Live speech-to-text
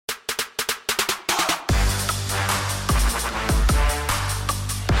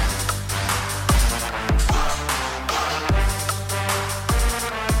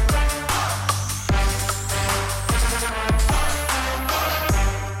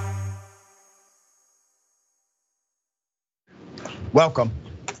Welcome.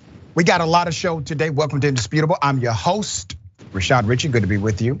 We got a lot of show today. Welcome to Indisputable. I'm your host, Rashad Ritchie. Good to be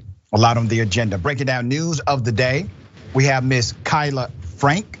with you. A lot on the agenda. Breaking down news of the day. We have Miss Kyla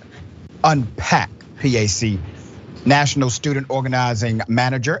Frank, Unpack PAC, National Student Organizing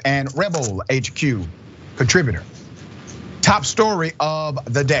Manager and Rebel HQ contributor. Top story of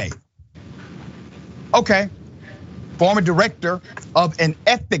the day. Okay, former director of an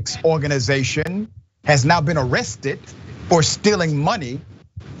ethics organization has now been arrested for stealing money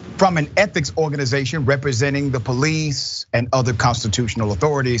from an ethics organization representing the police and other constitutional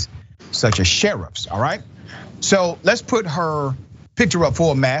authorities, such as sheriffs, all right? So let's put her picture up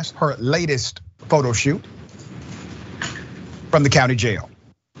full mass, her latest photo shoot from the county jail.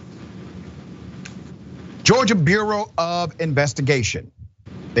 Georgia Bureau of Investigation.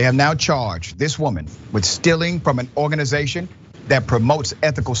 They have now charged this woman with stealing from an organization that promotes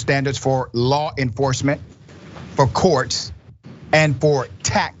ethical standards for law enforcement, for courts, and for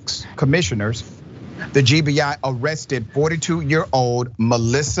tax commissioners. The GBI arrested 42-year-old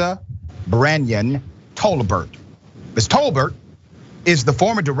Melissa Branyan Tolbert. Ms. Tolbert is the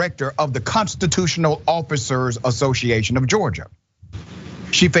former director of the Constitutional Officers Association of Georgia.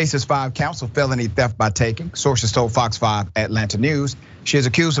 She faces 5 counts of felony theft by taking. Sources told Fox 5 Atlanta News she is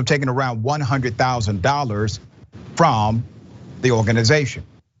accused of taking around $100,000 from the organization.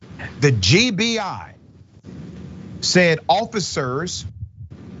 The GBI said officers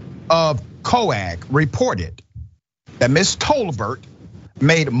of COAG reported that Ms. Tolbert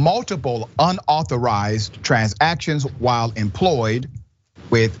made multiple unauthorized transactions while employed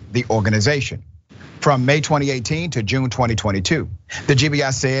with the organization from May 2018 to June 2022. The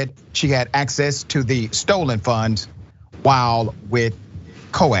GBI said she had access to the stolen funds while with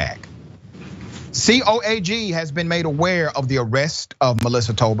COAG. COAG has been made aware of the arrest of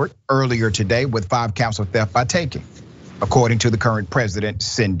Melissa Tolbert earlier today with 5 counts of theft by taking, according to the current president,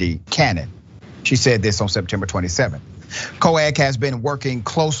 Cindy Cannon. She said this on September 27th. COAG has been working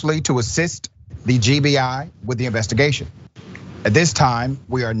closely to assist the GBI with the investigation. At this time,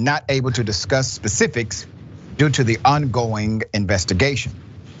 we are not able to discuss specifics due to the ongoing investigation.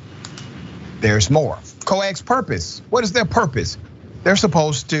 There's more. COAG's purpose, what is their purpose? They're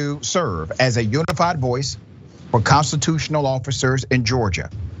supposed to serve as a unified voice for constitutional officers in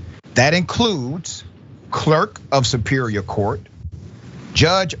Georgia. That includes clerk of superior court,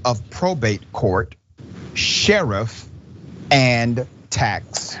 judge of probate court, sheriff, and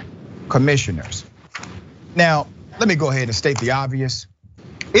tax commissioners. Now, let me go ahead and state the obvious.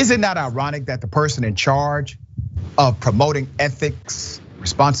 Is it not ironic that the person in charge of promoting ethics,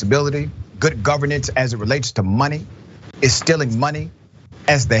 responsibility, good governance as it relates to money is stealing money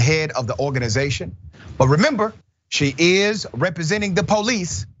as the head of the organization? But remember, she is representing the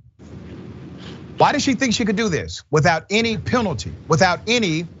police. Why does she think she could do this without any penalty, without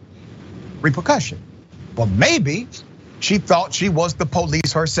any repercussion? Well, maybe she thought she was the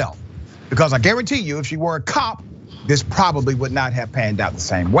police herself, because I guarantee you, if she were a cop, this probably would not have panned out the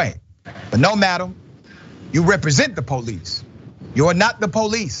same way. But no, madam, you represent the police. You are not the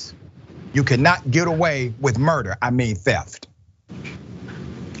police. You cannot get away with murder, I mean theft.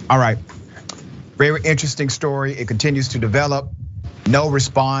 All right, very interesting story. It continues to develop. No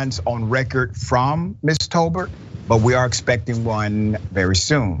response on record from Ms. Tolbert, but we are expecting one very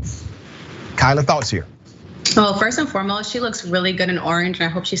soon. Kyla, thoughts here? Well, first and foremost, she looks really good in orange, and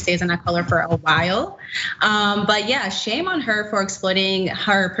I hope she stays in that color for a while. But yeah, shame on her for exploiting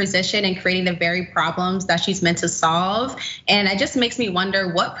her position and creating the very problems that she's meant to solve. And it just makes me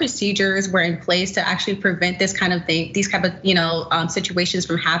wonder what procedures were in place to actually prevent this kind of thing, these type of situations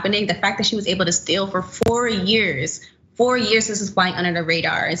from happening. The fact that she was able to steal for 4 years. 4 years, this is flying under the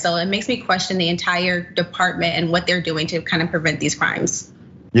radar. And so it makes me question the entire department and what they're doing to kind of prevent these crimes.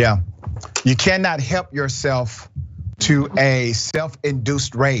 Yeah, you cannot help yourself to a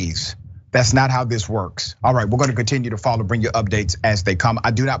self-induced raise. That's not how this works. All right, we're gonna continue to follow, bring you updates as they come.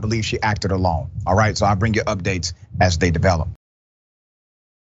 I do not believe she acted alone, all right? So I'll bring you updates as they develop.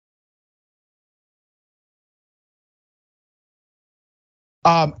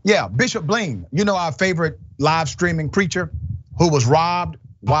 Yeah, Bishop Bling, you know, our favorite live streaming preacher who was robbed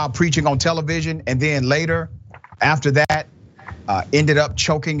while preaching on television, and then later, after that, ended up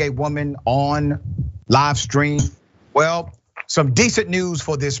choking a woman on live stream. Well, some decent news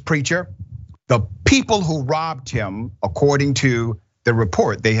for this preacher. The people who robbed him, according to the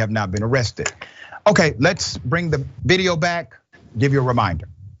report, they have not been arrested. Okay, let's bring the video back, give you a reminder.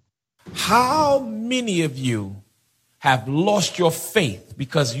 How many of you have lost your faith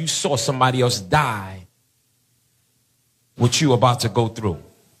because you saw somebody else die what you about to go through?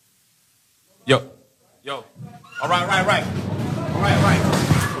 Yo, all right.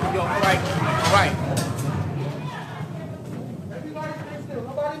 right. Yo, all right.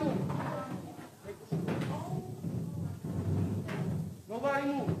 Nobody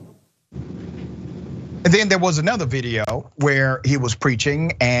move. And then there was another video where he was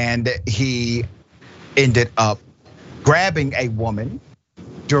preaching and he ended up grabbing a woman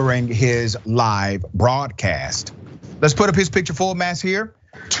during his live broadcast. Let's put up his picture full mass here.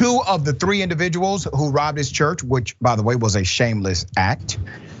 2 of the 3 individuals who robbed his church, which by the way was a shameless act.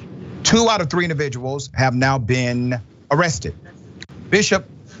 2 out of 3 individuals have now been arrested. Bishop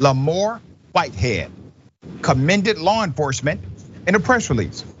Lamore Whitehead commended law enforcement in a press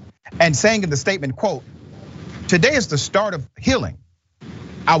release and saying in the statement, quote, "Today is the start of healing.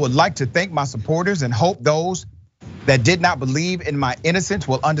 I would like to thank my supporters and hope those that did not believe in my innocence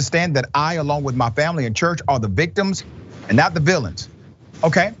will understand that I, along with my family and church, are the victims and not the villains."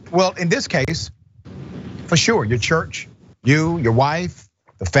 Okay, well, in this case, for sure, your church, you, your wife,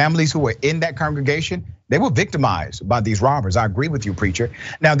 the families who were in that congregation, they were victimized by these robbers. I agree with you, preacher.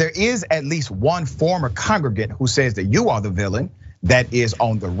 Now, there is at least one former congregant who says that you are the villain. That is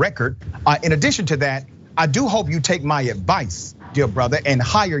on the record. In addition to that, I do hope you take my advice, dear brother, and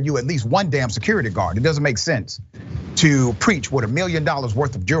hire you at least one damn security guard. It doesn't make sense to preach with $1 million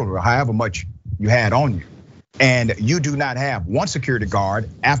worth of jewelry, or however much you had on you, and you do not have one security guard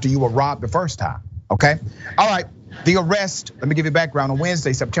after you were robbed the first time, okay? All right, the arrest, let me give you background. On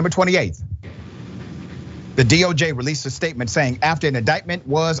Wednesday, September 28th, the DOJ released a statement saying after an indictment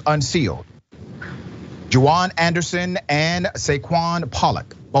was unsealed, Juwan Anderson and Saquon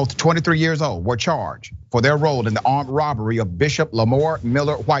Pollock, both 23 years old, were charged for their role in the armed robbery of Bishop Lamore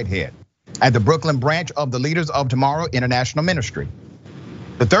Miller Whitehead at the Brooklyn branch of the Leaders of Tomorrow International Ministry.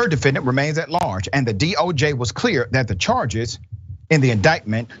 The third defendant remains at large, and the DOJ was clear that the charges in the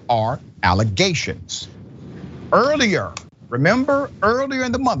indictment are allegations. Earlier, remember earlier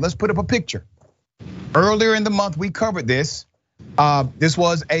in the month, let's put up a picture. Earlier in the month, we covered this. This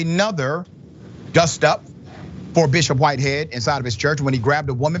was another dust up for Bishop Whitehead inside of his church when he grabbed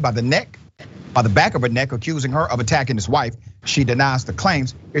a woman by the neck, by the back of her neck, accusing her of attacking his wife. She denies the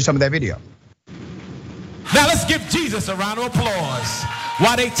claims. Here's some of that video. Now let's give Jesus a round of applause.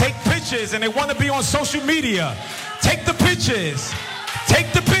 While they take pictures and they want to be on social media, take the pictures,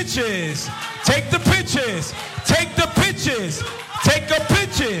 take the pictures, take the pictures, take the pictures, take the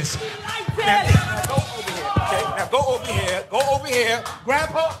pictures. Now go over here, okay? Now go over here, grab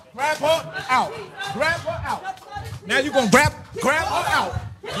her out, grab her out. Now you're gonna grab her out,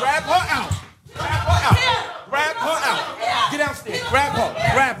 grab her out, grab her out. Get downstairs, grab her.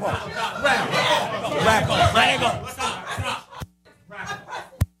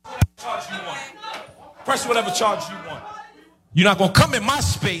 Press whatever charge you want. You're not gonna come in my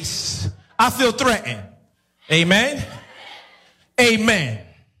space. I feel threatened. Amen. Amen.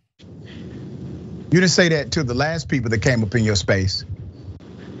 You didn't say that to the last people that came up in your space.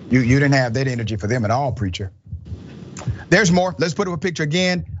 You didn't have that energy for them at all, preacher. There's more. Let's put up a picture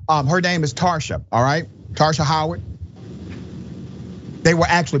again. Her name is Tarsha, all right? Tarsha Howard. They were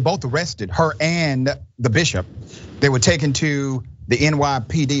actually both arrested, her and the bishop. They were taken to the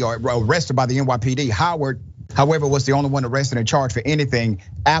NYPD or arrested by the NYPD. Howard, however, was the only one arrested and charged for anything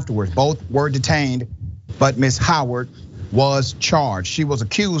afterwards. Both were detained, but Miss Howard was charged. She was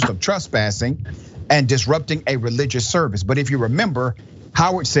accused of trespassing and disrupting a religious service. But if you remember,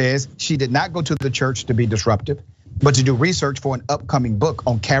 Howard says she did not go to the church to be disruptive, but to do research for an upcoming book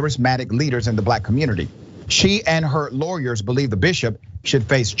on charismatic leaders in the Black community. She and her lawyers believe the bishop should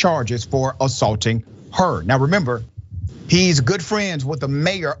face charges for assaulting her. Now remember, he's good friends with the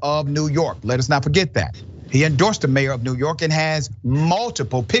mayor of New York. Let us not forget that. He endorsed the mayor of New York and has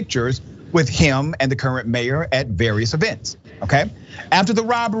multiple pictures with him and the current mayor at various events, okay? After the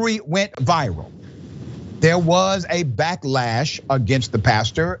robbery went viral, there was a backlash against the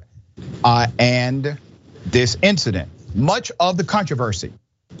pastor and this incident. Much of the controversy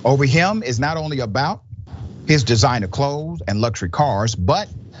over him is not only about his designer clothes and luxury cars, but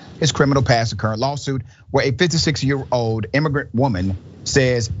his criminal past, the current lawsuit, where a 56-year-old immigrant woman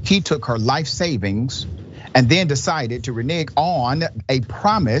says he took her life savings and then decided to renege on a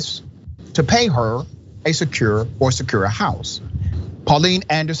promise to pay her a secure house. Pauline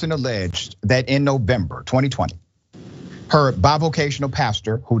Anderson alleged that in November 2020, her bivocational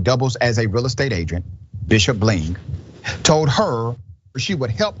pastor, who doubles as a real estate agent, Bishop Bling, told her she would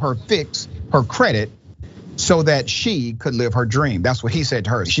help her fix her credit so that she could live her dream. That's what he said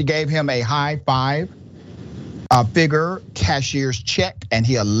to her. She gave him a high five-figure cashier's check, and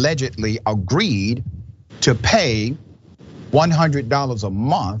he allegedly agreed to pay $100 a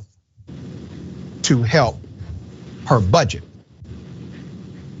month to help her budget.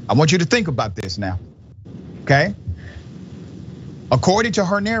 I want you to think about this now, okay? According to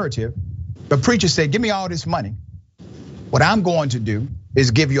her narrative, the preacher said, give me all this money. What I'm going to do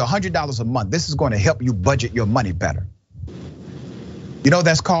is give you $100 a month. This is going to help you budget your money better. You know what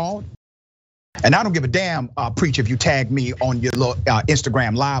that's called? And I don't give a damn, preacher, if you tag me on your little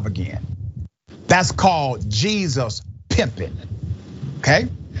Instagram live again. That's called Jesus pimping, okay?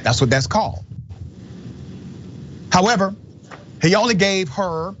 That's what that's called. However, he only gave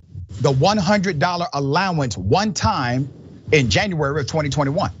her the $100 allowance one time in January of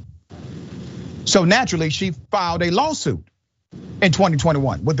 2021. So naturally, she filed a lawsuit in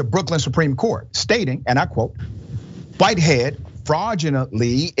 2021 with the Brooklyn Supreme Court stating, and I quote, Whitehead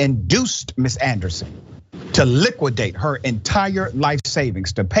fraudulently induced Ms. Anderson to liquidate her entire life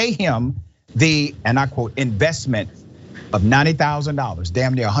savings to pay him the, and I quote, investment of $90,000,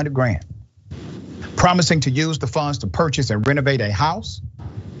 damn near 100 grand, promising to use the funds to purchase and renovate a house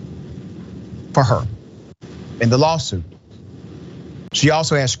for her. In the lawsuit, she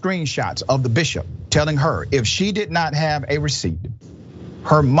also has screenshots of the bishop telling her if she did not have a receipt,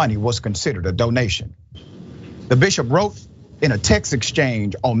 her money was considered a donation. The bishop wrote in a text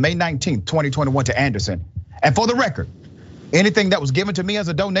exchange on May 19th, 2021 to Anderson, and for the record, anything that was given to me as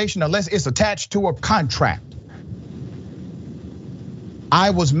a donation, unless it's attached to a contract, I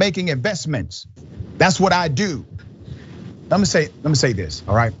was making investments. That's what I do. Let me say this,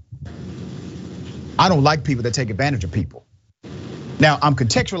 all right? I don't like people that take advantage of people. Now, I'm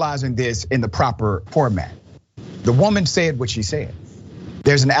contextualizing this in the proper format. The woman said what she said.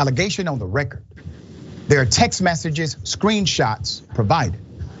 There's an allegation on the record. There are text messages, screenshots provided.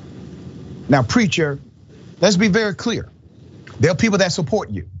 Now, preacher, let's be very clear. There are people that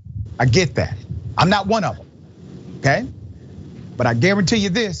support you. I get that. I'm not one of them, okay? But I guarantee you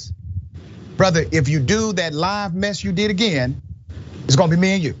this, brother, if you do that live mess you did again, it's gonna be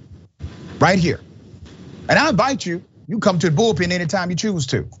me and you, right here. And I invite you, you come to the bullpen anytime you choose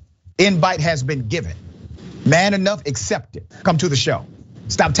to. Invite has been given. Man enough, accept it. Come to the show.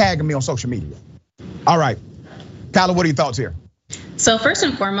 Stop tagging me on social media. All right, Kyla, what are your thoughts here? So first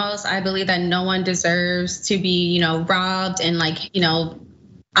and foremost, I believe that no one deserves to be, robbed and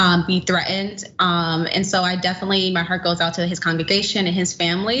be threatened. And so I definitely, my heart goes out to his congregation and his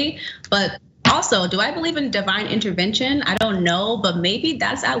family. But also, do I believe in divine intervention? I don't know, but maybe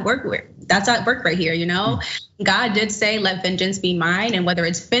that's at work. That's at work right here, God did say, let vengeance be mine. And whether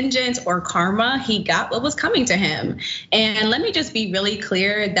it's vengeance or karma, he got what was coming to him. And let me just be really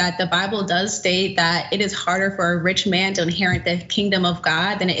clear that the Bible does state that it is harder for a rich man to inherit the kingdom of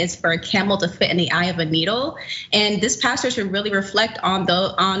God than it is for a camel to fit in the eye of a needle. And this pastor should really reflect on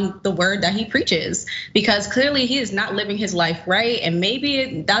the word that he preaches, because clearly he is not living his life right. And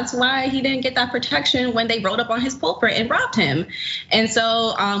maybe that's why he didn't get that protection when they rode up on his pulpit and robbed him. And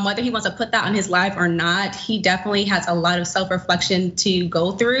so whether he wants to put that on his life or not, he definitely has a lot of self-reflection to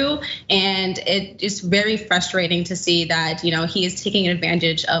go through. And it is very frustrating to see that, he is taking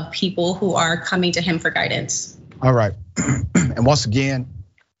advantage of people who are coming to him for guidance. All right, and once again,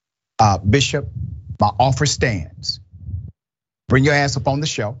 Bishop, my offer stands. Bring your ass up on the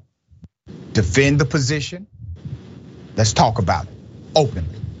show, defend the position. Let's talk about it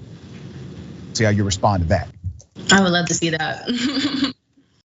openly. See how you respond to that. I would love to see that.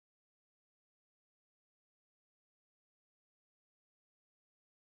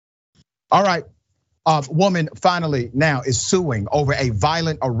 All right, woman finally now is suing over a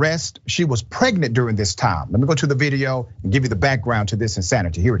violent arrest. She was pregnant during this time. Let me go to the video and give you the background to this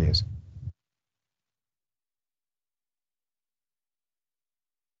insanity. Here it is.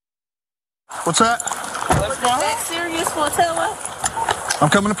 What's that? What's that serious for a tail light? I'm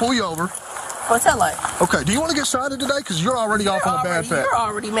coming to pull you over. For a tail light. Okay, do you want to get cited today? Because you're already off on a bad fact. You're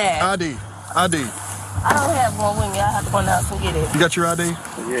already mad. ID. I don't have one with me. I have to go in the house and get it. You got your ID?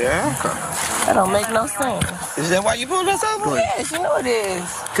 Yeah. Okay. That don't make no sense. Is that why you pulled us over? Yes, you know it is.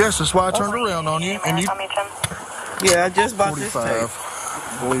 Guess that's why I turned around on you. And you. Yeah, I just bought this tape. 45.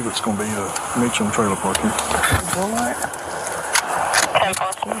 I believe it's going to be meet you in the trailer park here.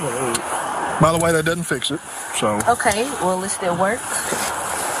 By the way, that doesn't fix it. So. Okay, well, it still works.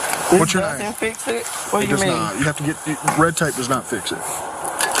 What's your name? Doesn't fix it? What do you It does mean? not. You have to get red tape. Does not fix it.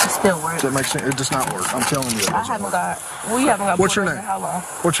 It still works. Does that make sense? It does not work. I'm telling you. I haven't got. We haven't got. What's your name? How long?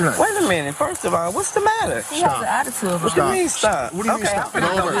 What's your name? Wait a minute. First of all, what's the matter? He has an attitude. What do you mean stop? What do you mean stop? I'm Go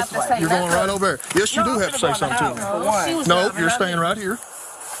gonna over have to there. say You're going right over there. Yes, you No, do I'm have to say finna go in the something to me. house. She was No, driving, you're not staying me. right here.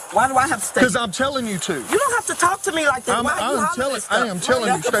 Why do I have to stay? Because I'm telling you to. You don't have to talk to me like that. Why you hollering and stuff? I am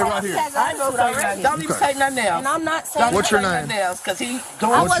telling you, stay right here. I ain't gonna say nothing. Don't even say nothing else. And I'm not saying. What's your name? Because he I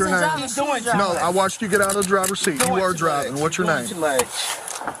doing. What's your wasn't name? driving. He's doing She was No, driving. I watched you get out of the driver's seat. You were driving. What's your name? Too much.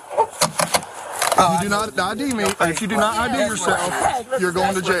 You do not ID me, and if you do not ID yourself, you're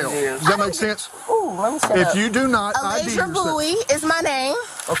going to jail. Does that make sense? Ooh, let me shut If up. you do not ID Alicia yourself. Bowie is my name.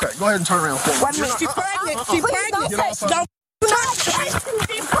 Okay, go ahead and turn around for me. Wait a minute, she's pregnant. She's Please pregnant. don't touch me. Not pregnant.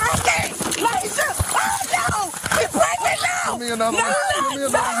 She's pregnant. Alicia, oh no, she's pregnant now. Give me another one. Give me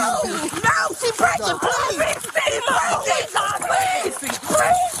another one. No, she's pregnant. Please, she's pregnant.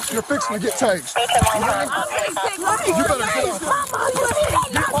 Please. You're fixing to get tased. You better get off. Mama, you're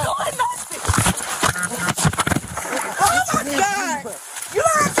not doing nothing. Oh my God. You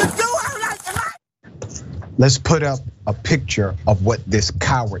don't have to do all that. Let's put up a picture of what this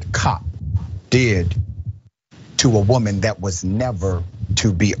coward cop did to a woman that was never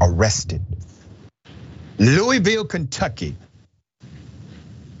to be arrested. Louisville, Kentucky.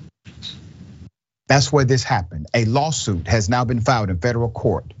 That's where this happened. A lawsuit has now been filed in federal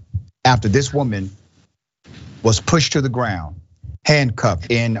court after this woman was pushed to the ground,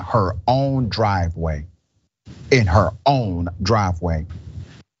 handcuffed in her own driveway.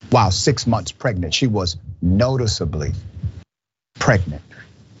 While 6 months pregnant. She was noticeably pregnant.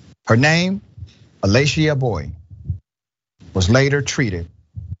 Her name, Alicia Bowie, was later treated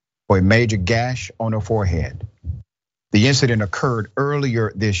for a major gash on her forehead. The incident occurred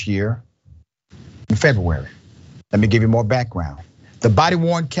earlier this year in February. Let me give you more background. The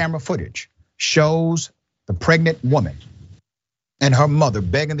body-worn camera footage shows the pregnant woman and her mother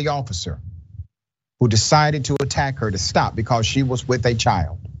begging the officer who decided to attack her to stop because she was with a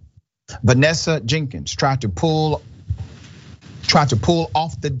child. Vanessa Jenkins tried to pull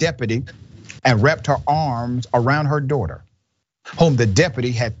off the deputy and wrapped her arms around her daughter, whom the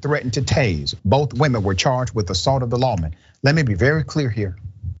deputy had threatened to tase. Both women were charged with assault of the lawman. Let me be very clear here.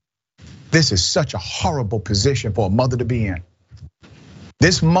 This is such a horrible position for a mother to be in.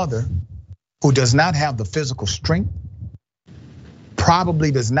 This mother, who does not have the physical strength,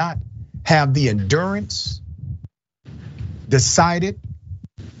 probably does not have the endurance, decided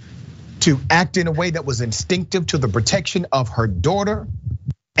to act in a way that was instinctive to the protection of her daughter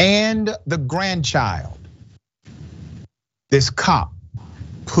and the grandchild. This cop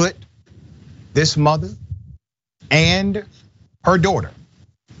put this mother and her daughter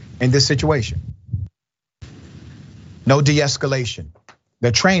in this situation. No de-escalation.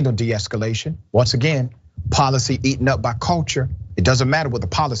 They're trained on de-escalation. Once again, policy eaten up by culture. It doesn't matter what the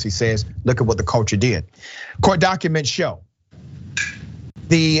policy says. Look at what the culture did. Court documents show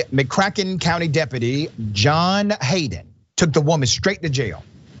the McCracken County deputy, John Hayden, took the woman straight to jail.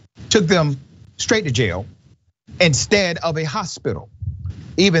 Took them straight to jail instead of a hospital,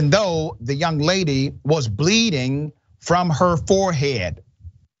 even though the young lady was bleeding from her forehead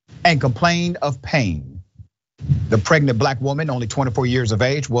and complained of pain. The pregnant black woman, only 24 years of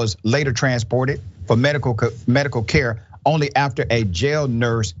age, was later transported for medical care only after a jail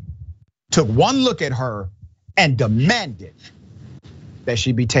nurse took one look at her and demanded that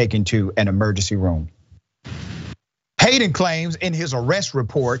she be taken to an emergency room. Hayden claims in his arrest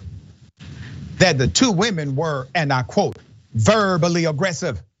report that the two women were, and I quote, verbally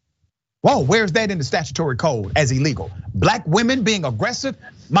aggressive. Whoa, where's that in the statutory code as illegal? Black women being aggressive?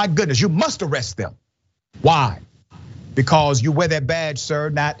 My goodness, you must arrest them. Why? Because you wear that badge, sir,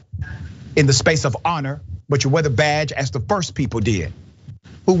 not in the space of honor, but you wear the badge as the first people did.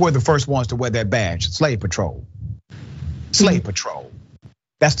 Who were the first ones to wear that badge? Slave patrol. Slave patrol.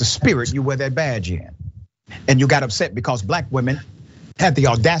 That's the spirit you wear that badge in. And you got upset because black women had the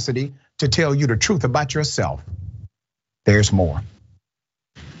audacity to tell you the truth about yourself. There's more.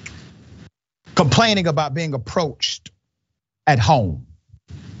 Complaining about being approached at home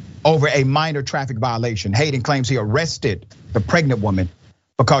over a minor traffic violation. Hayden claims he arrested the pregnant woman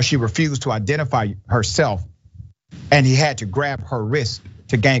because she refused to identify herself and he had to grab her wrist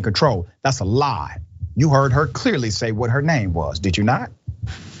to gain control. That's a lie. You heard her clearly say what her name was, did you not?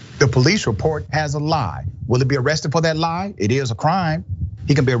 The police report has a lie. Will he be arrested for that lie? It is a crime.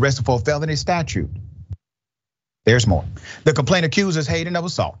 He can be arrested for a felony statute. There's more. The complaint accuses Hayden of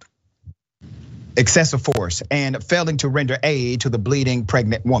assault, excessive force, and failing to render aid to the bleeding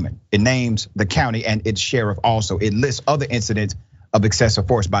pregnant woman. It names the county and its sheriff also. It lists other incidents of excessive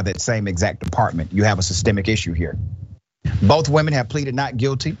force by that same exact department. You have a systemic issue here. Both women have pleaded not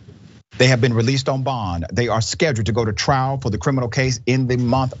guilty. They have been released on bond. They are scheduled to go to trial for the criminal case in the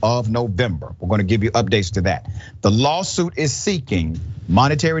month of November. We're gonna give you updates to that. The lawsuit is seeking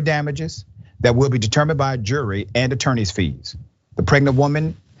monetary damages that will be determined by a jury and attorney's fees. The pregnant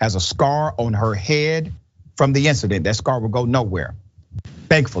woman has a scar on her head from the incident. That scar will go nowhere.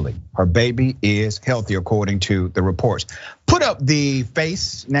 Thankfully, her baby is healthy according to the reports. Put up the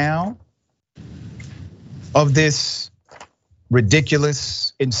face now of this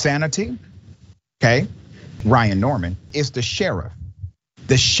ridiculous insanity. okay, Ryan Norman, is the sheriff.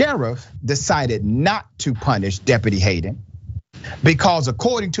 The sheriff decided not to punish Deputy Hayden because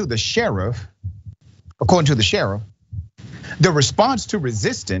according to the sheriff, the response to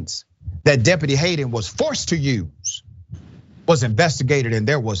resistance that Deputy Hayden was forced to use was investigated and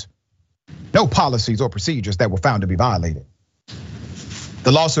there was no policies or procedures that were found to be violated.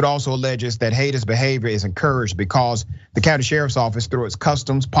 The lawsuit also alleges that Hayden's behavior is encouraged because the county sheriff's office, through its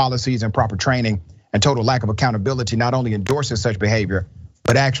customs, policies, and proper training and total lack of accountability, not only endorses such behavior,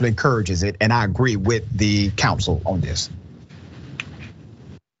 but actually encourages it. And I agree with the council on this.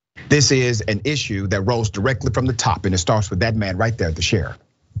 This is an issue that rose directly from the top, and it starts with that man right there, the sheriff.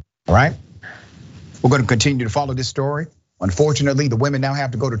 All right? We're gonna continue to follow this story. Unfortunately, the women now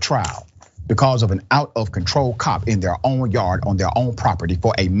have to go to trial because of an out of control cop in their own yard on their own property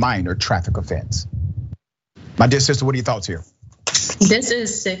for a minor traffic offense. My dear sister, what are your thoughts here? This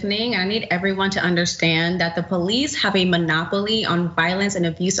is sickening. I need everyone to understand that the police have a monopoly on violence and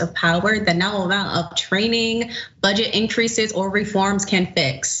abuse of power that no amount of training, budget increases, or reforms can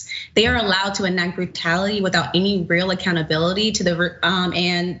fix. They are allowed to enact brutality without any real accountability to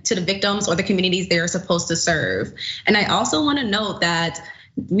the victims or the communities they are supposed to serve. And I also want to note that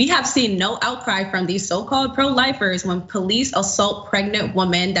we have seen no outcry from these so-called pro-lifers when police assault pregnant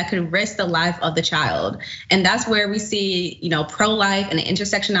women that could risk the life of the child. And that's where we see, pro-life and the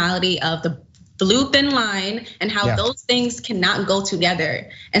intersectionality of the blue thin line and how those things cannot go together.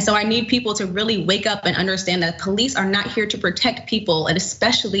 And so I need people to really wake up and understand that police are not here to protect people, and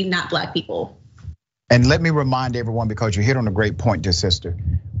especially not Black people. And let me remind everyone, because you hit on a great point, dear sister.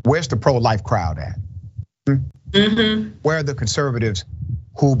 Where's the pro-life crowd at? Where are the conservatives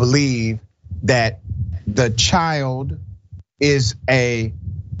who believe that the child is a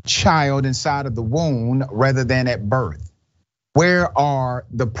child inside of the womb rather than at birth? Where are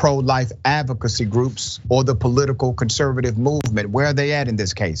the pro-life advocacy groups or the political conservative movement? Where are they at in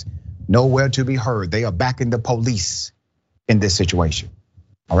this case? Nowhere to be heard. They are backing the police in this situation,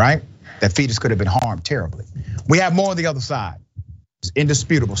 all right? That fetus could have been harmed terribly. We have more on the other side. It's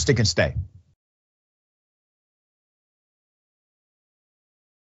indisputable, stick and stay.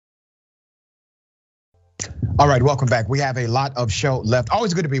 All right, welcome back. We have a lot of show left.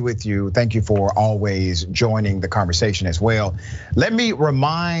 Always good to be with you. Thank you for always joining the conversation as well. Let me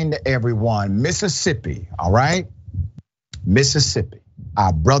remind everyone, Mississippi, all right? Mississippi,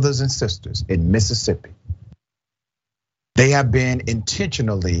 our brothers and sisters in Mississippi, they have been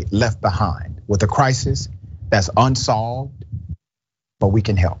intentionally left behind with a crisis that's unsolved, but we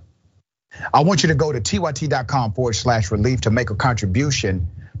can help. I want you to go to tyt.com/relief to make a contribution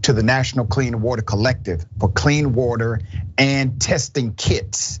to the National Clean Water Collective for clean water and testing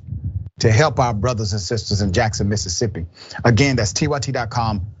kits to help our brothers and sisters in Jackson, Mississippi. Again, that's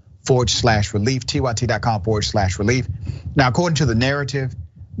tyt.com/relief, tyt.com/relief. Now, according to the narrative,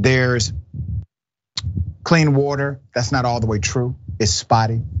 there's clean water. That's not all the way true. It's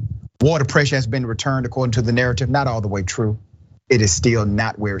spotty. Water pressure has been returned according to the narrative. Not all the way true. It is still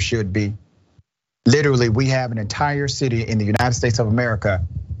not where it should be. Literally, we have an entire city in the United States of America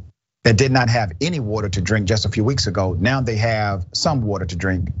that did not have any water to drink just a few weeks ago. Now they have some water to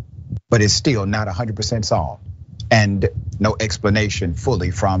drink, but it's still not 100% solved. And no explanation fully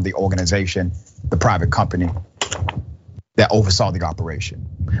from the organization, the private company that oversaw the operation.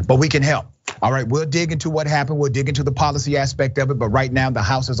 But we can help. All right, we'll dig into what happened. We'll dig into the policy aspect of it. But right now, the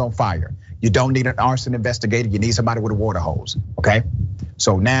house is on fire. You don't need an arson investigator. You need somebody with a water hose, okay?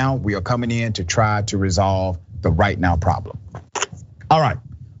 So now we are coming in to try to resolve the right now problem. All right,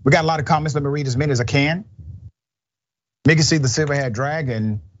 we got a lot of comments. Let me read as many as I can. Mickey see the silver-haired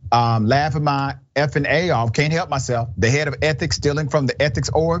dragon, laughing my effing A off. Can't help myself. The head of ethics stealing from the ethics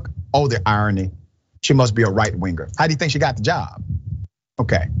org. Oh, the irony. She must be a right winger. How do you think she got the job?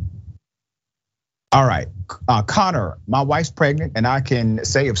 Okay. All right, Connor, my wife's pregnant, and I can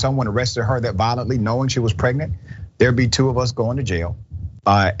say if someone arrested her that violently, knowing she was pregnant, there'd be two of us going to jail,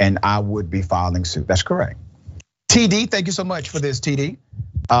 and I would be filing suit. That's correct. TD, thank you so much for this, TD.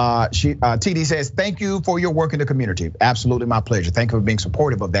 TD says, thank you for your work in the community. Absolutely my pleasure. Thank you for being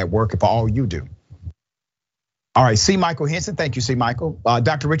supportive of that work and for all you do. All right, C. Michael Henson, thank you, C. Michael.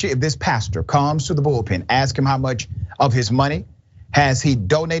 Dr. Richard, if this pastor comes to the bullpen, ask him how much of his money has he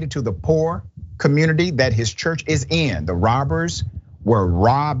donated to the poor community that his church is in. The robbers were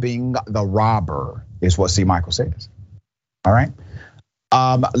robbing the robber, is what C. Michael says. All right.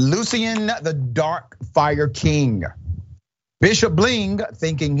 Lucian, the Dark Fire King. Bishop Bling,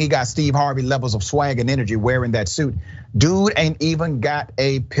 thinking he got Steve Harvey levels of swag and energy wearing that suit. Dude ain't even got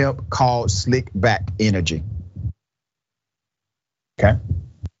a pimp called Slick Back Energy. Okay.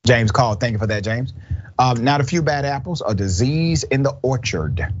 James called. Thank you for that, James. Not a few bad apples, a disease in the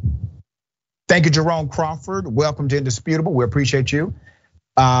orchard. Thank you, Jerome Crawford. Welcome to Indisputable. We appreciate you.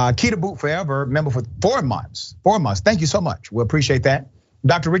 Keita Boot Forever, member for 4 months. 4 months. Thank you so much. We appreciate that.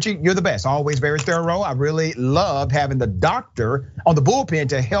 Dr. Richie, you're the best. Always very thorough. I really loved having the doctor on the bullpen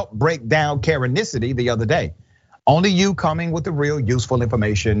to help break down Karenicity the other day. Only you coming with the real useful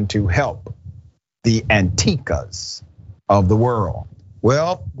information to help the Antikas of the world.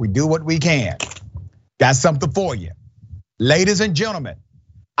 Well, we do what we can. Got something for you. Ladies and gentlemen,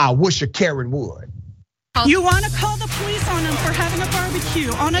 I wish a Karen would. You want to call the police on them for having a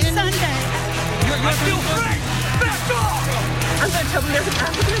barbecue on a Sunday? I feel great! Back off! I'm gonna tell them there's an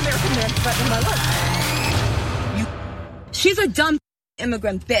African-American man threatening my life. She's a dumb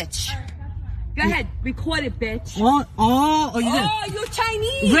immigrant bitch. Go ahead, record it, bitch. You're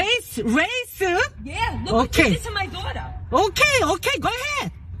Chinese. Race? Yeah, look Okay. what you did to my daughter. Okay, go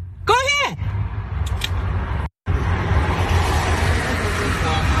ahead. Go ahead.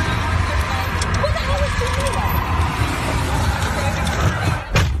 Who the hell is doing that?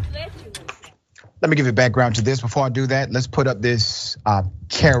 Let me give you background to this. Before I do that, let's put up this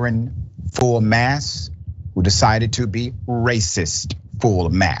Karen full mass who decided to be racist full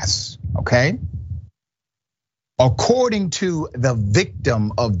mass, okay? According to the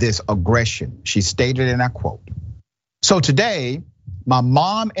victim of this aggression, she stated, and I quote, "So today, my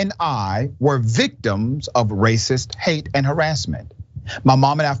mom and I were victims of racist hate and harassment. My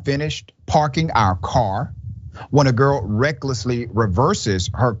mom and I finished parking our car when a girl recklessly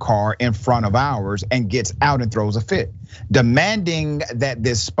reverses her car in front of ours and gets out and throws a fit, demanding that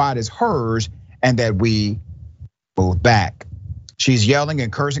this spot is hers and that we move back. She's yelling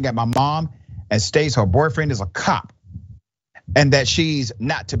and cursing at my mom and states her boyfriend is a cop and that she's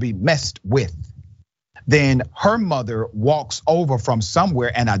not to be messed with. Then her mother walks over from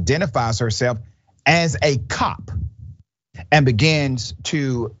somewhere and identifies herself as a cop and begins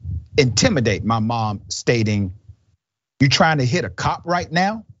to intimidate my mom, stating, 'You trying to hit a cop right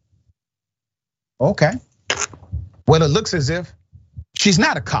now?' Okay. Well, it looks as if she's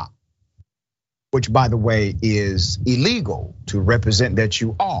not a cop, which, by the way, is illegal to represent that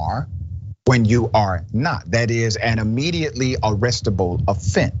you are when you are not. That is an immediately arrestable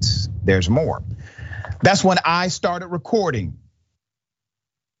offense. There's more. That's when I started recording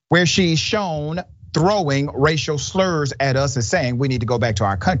where she's shown throwing racial slurs at us and saying we need to go back to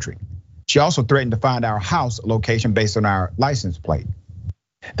our country. She also threatened to find our house location based on our license plate.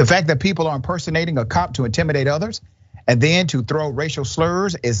 The fact that people are impersonating a cop to intimidate others and then to throw racial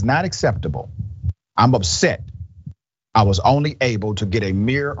slurs is not acceptable. I'm upset. I was only able to get a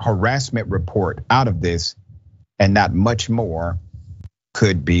mere harassment report out of this, and not much more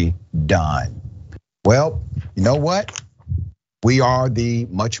could be done." Well, you know what? We are the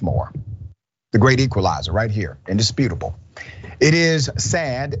much more. The great equalizer right here, indisputable. It is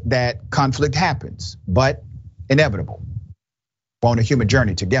sad that conflict happens, but inevitable. We're on a human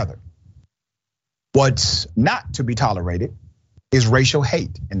journey together. What's not to be tolerated is racial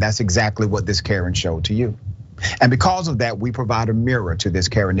hate, and that's exactly what this Karen showed to you. And because of that, we provide a mirror to this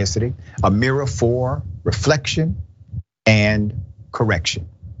Karenicity, a mirror for reflection and correction.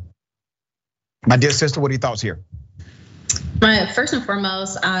 My dear sister, what are your thoughts here? First and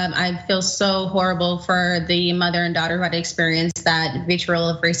foremost, I feel so horrible for the mother and daughter who had experienced that vitriol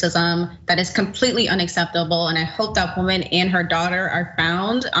of racism. That is completely unacceptable, and I hope that woman and her daughter are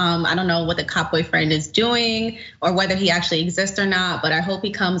found. I don't know what the cop boyfriend is doing or whether he actually exists or not, but I hope he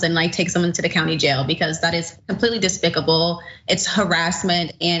comes and takes them into the county jail, because that is completely despicable. It's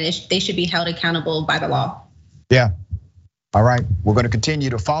harassment, and they should be held accountable by the law. Yeah. All right, we're going to continue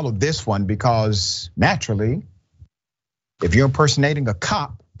to follow this one because naturally, if you're impersonating a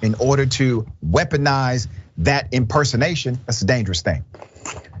cop in order to weaponize that impersonation, that's a dangerous thing.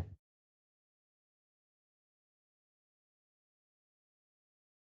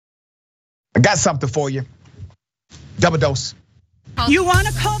 I got something for you. Double dose. You want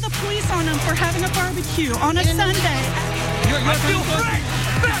to call the police on them for having a barbecue on a Sunday? I feel great!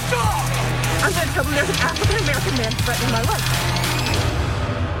 Back off! I'm gonna tell them there's an African-American man threatening my life.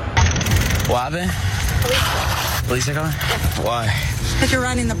 What happened? Police are coming? Why? Because you're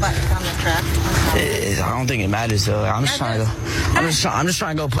riding the bike on the track. I don't think it matters though. I'm just trying to go. I'm just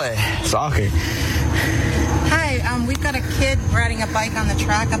trying to go play soccer. Hi, we've got a kid riding a bike on the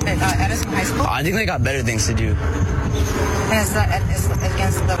track up at Edison High School. I think they got better things to do. And is that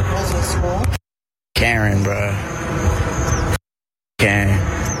against the rules of school? Karen, bro. Karen.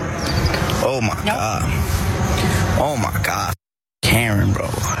 Oh my God. Oh my God. Karen, bro.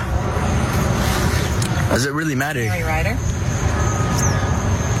 Does it really matter? Mary Ryder.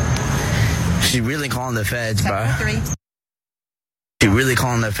 She really calling the feds, bro. 703. She really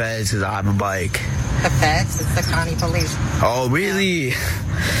calling the feds because I have a bike. The feds? It's the county police. Oh, really?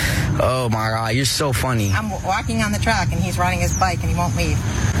 Oh my God, you're so funny. I'm walking on the track and he's riding his bike and he won't leave.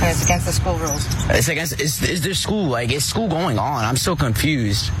 And it's against the school rules. It's against, is there school? Like, is school going on? I'm so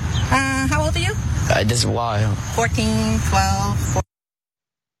confused. How old are you? This is wild. 14, 12, 14.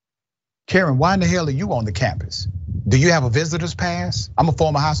 Karen, why in the hell are you on the campus? Do you have a visitor's pass? I'm a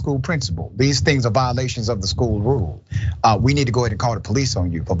former high school principal. These things are violations of the school rule. We need to go ahead and call the police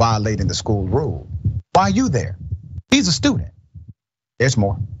on you for violating the school rule. Why are you there? He's a student. There's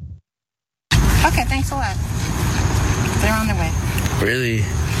more. Okay, thanks a lot. They're on their way. Really?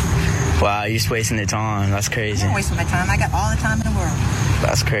 Wow, you're just wasting your time. That's crazy. I'm not wasting my time. I got all the time in the world.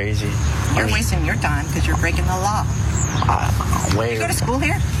 That's crazy. You're wasting your time because you're breaking the law. Wait. You go to school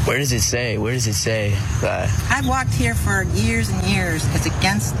here? Where does it say? Where does it say that? I've walked here for years and years. It's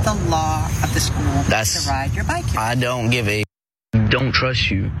against the law of the school to ride your bike here. I don't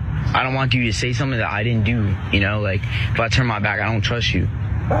trust you. I don't want you to say something that I didn't do. You know, like if I turn my back, I don't trust you.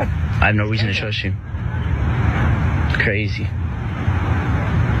 What? I have no reason to trust you. It's crazy.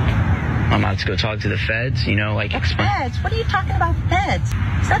 I'm about to go talk to the feds, you know, like explain. Feds? What are you talking about, feds?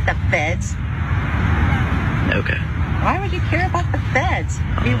 It's not the feds. Okay. Why would you care about the feds?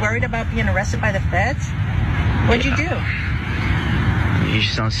 Are you worried about being arrested by the feds? What'd you do? You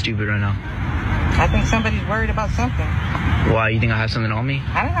sound stupid right now. I think somebody's worried about something. Why? You think I have something on me?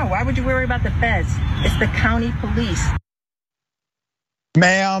 I don't know. Why would you worry about the feds? It's the county police.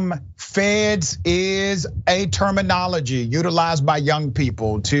 Ma'am, feds is a terminology utilized by young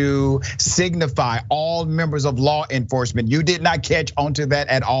people to signify all members of law enforcement. You did not catch onto that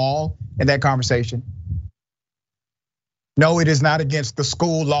at all in that conversation? No, it is not against the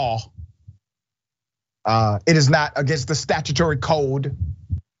school law. It is not against the statutory code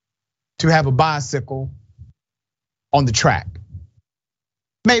to have a bicycle on the track.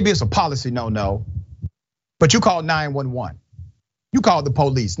 Maybe it's a policy no, but you called 911. You called the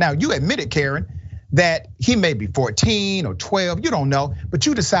police. Now, you admitted, Karen, that he may be 14 or 12, you don't know, but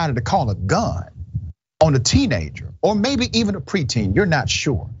you decided to call a gun on a teenager or maybe even a preteen, you're not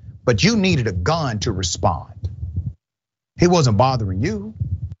sure, but you needed a gun to respond. He wasn't bothering you.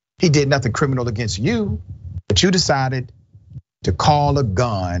 He did nothing criminal against you, but you decided to call a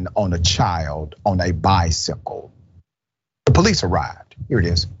gun on a child on a bicycle. The police arrived. Here it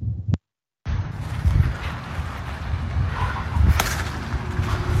is.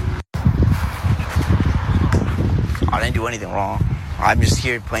 I didn't do anything wrong. I'm just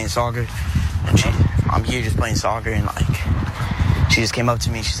here playing soccer, and I'm here just playing soccer, and like, she just came up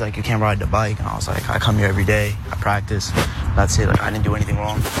to me. She's like, "You can't ride the bike," and I was like, "I come here every day. I practice. That's it. Like, I didn't do anything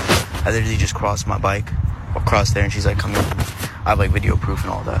wrong. I literally just crossed my bike across there, and she's like, "Come here." I have like video proof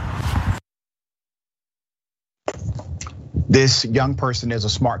and all that. This young person is a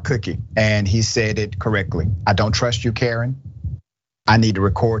smart cookie, and he said it correctly. I don't trust you, Karen. I need to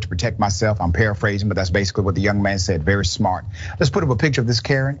record to protect myself. I'm paraphrasing, but that's basically what the young man said. Very smart. Let's put up a picture of this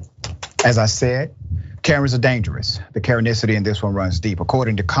Karen. As I said, Karens are dangerous. The Karenicity in this one runs deep.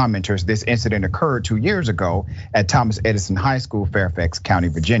 According to commenters, this incident occurred 2 years ago at Thomas Edison High School, Fairfax County,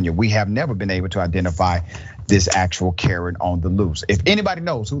 Virginia. We have never been able to identify this actual Karen on the loose. If anybody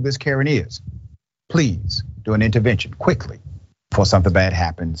knows who this Karen is, please do an intervention quickly before something bad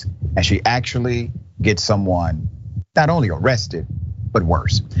happens and she actually gets someone not only arrested, but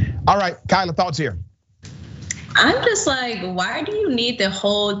worse. All right, Kyla, thoughts here. I'm just like, why do you need the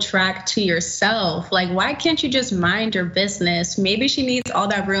whole track to yourself? Like, why can't you just mind your business? Maybe she needs all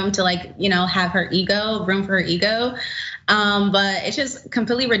that room to like, have her ego, room for her ego. But it's just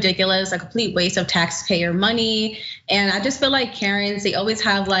completely ridiculous, a complete waste of taxpayer money. And I just feel like Karens, they always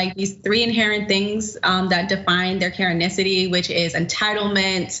have like these three inherent things that define their Karenicity, which is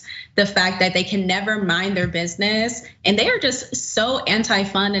entitlement, the fact that they can never mind their business. And they are just so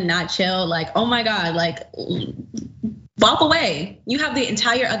anti-fun and not chill. Like, oh my God, like walk away. You have the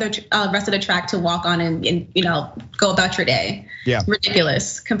entire other rest of the track to walk on and go about your day. Yeah.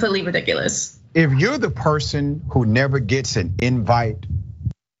 Ridiculous, completely ridiculous. If you're the person who never gets an invite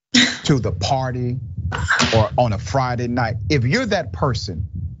to the party or on a Friday night, if you're that person,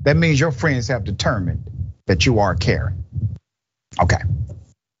 that means your friends have determined that you are a Karen. Okay.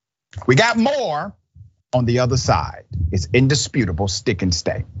 We got more on the other side. It's indisputable, stick and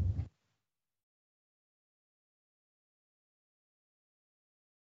stay.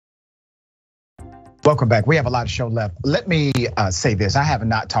 Welcome back. We have a lot of show left. Let me say this. I have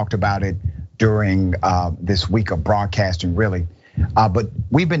not talked about it during this week of broadcasting, really. But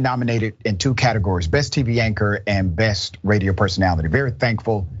we've been nominated in two categories, Best TV Anchor and Best Radio Personality. Very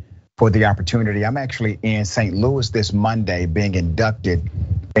thankful for the opportunity. I'm actually in St. Louis this Monday being inducted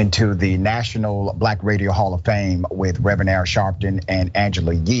into the National Black Radio Hall of Fame with Reverend Al Sharpton and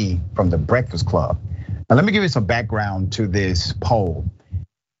Angela Yee from the Breakfast Club. Now, let me give you some background to this poll.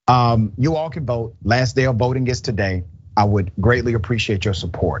 You all can vote. Last day of voting is today. I would greatly appreciate your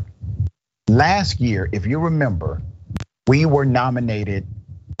support. Last year, if you remember, we were nominated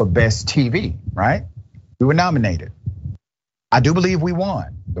for Best TV, right? We were nominated. I do believe we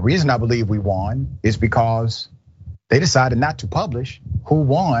won. The reason I believe we won is because they decided not to publish who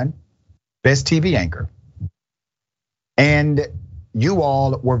won Best TV Anchor. And you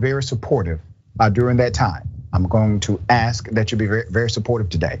all were very supportive during that time. I'm going to ask that you be very, very supportive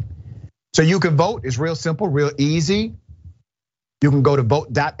today. So you can vote. It's real simple, real easy. You can go to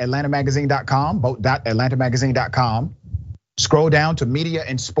vote.atlantamagazine.com, vote.atlantamagazine.com. Scroll down to media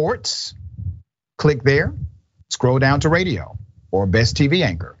and sports, click there. Scroll down to radio or Best TV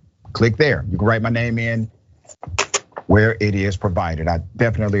Anchor, click there. You can write my name in where it is provided. I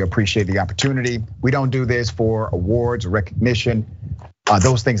definitely appreciate the opportunity. We don't do this for awards or recognition.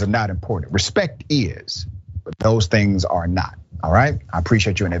 Those things are not important. Respect is, but those things are not, all right? I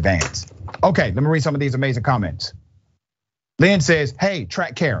appreciate you in advance. Okay, let me read some of these amazing comments. Lynn says, hey,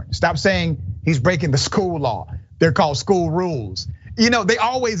 track Karen, stop saying he's breaking the school law. They're called school rules. You know, they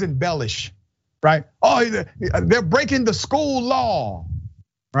always embellish, right? Oh, they're breaking the school law,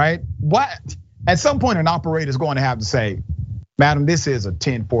 right? What? At some point, an operator is going to have to say, madam, this is a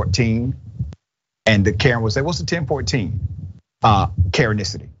 1014. And the Karen will say, what's a 1014?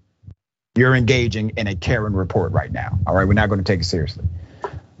 Karenicity. You're engaging in a Karen report right now. All right, we're not going to take it seriously.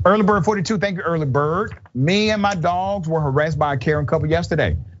 Early Bird 42, thank you, Early Bird. Me and my dogs were harassed by a Karen couple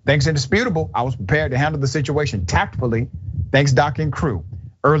yesterday. Thanks, Indisputable. I was prepared to handle the situation tactfully. Thanks, Doc and crew.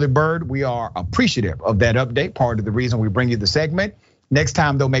 Early Bird, we are appreciative of that update. Part of the reason we bring you the segment. Next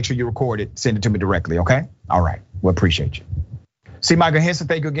time, though, make sure you record it, send it to me directly, okay? All right, we appreciate you. See Michael Henson,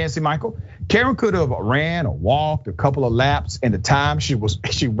 thank you again, see Michael. Karen could have ran or walked a couple of laps in the time she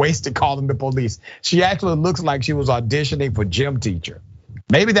wasted calling the police. She actually looks like she was auditioning for gym teacher.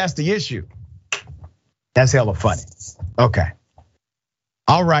 Maybe that's the issue. That's hella funny. Okay.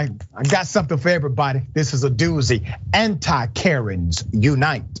 All right, I got something for everybody. This is a doozy. Anti-Karens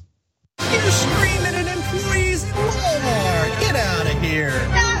unite. You're screaming at employees at Walmart. Get out of here.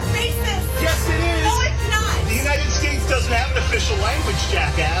 Not racist. Yes, it is. No, it's not. The United States doesn't have an official language,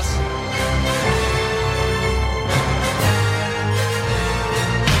 jackass.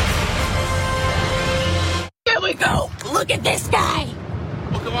 Here we go. Look at this guy.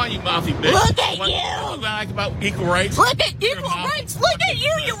 Well, come on, you mouthy bitch. Look at you. you. Like about equal rights. Look at equal rights. Look at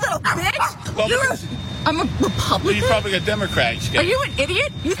you, you little bitch. Well, I'm a Republican. Well, you're probably a Democrat. Are you an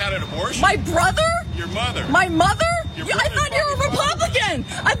idiot? You had an abortion? My brother? Your mother. My mother? Your I thought you were a Republican.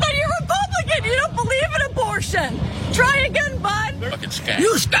 I thought you were a Republican. You don't believe in abortion. Try again, bud. Fucking skank.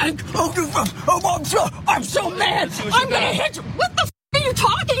 You skank. I'm so mad. I'm gonna hit you. What the are you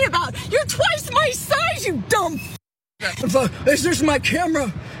talking about? You're twice my size, you dumb. Is this my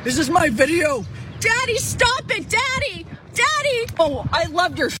camera? Is this my video? Daddy, stop it, Daddy. Daddy. Oh, I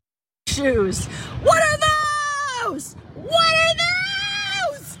love your shoes. What are those? What are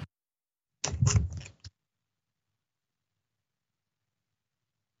those?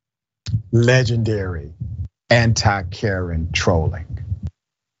 Legendary anti-Karen trolling.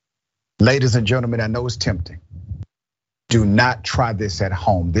 Ladies and gentlemen, I know it's tempting. Do not try this at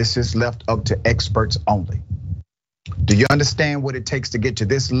home. This is left up to experts only. Do you understand what it takes to get to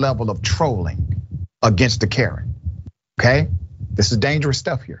this level of trolling against the Karen? Okay, this is dangerous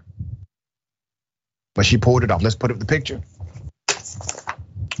stuff here. But she pulled it off. Let's put up the picture.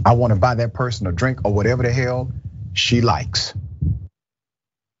 I want to buy that person a drink or whatever the hell she likes.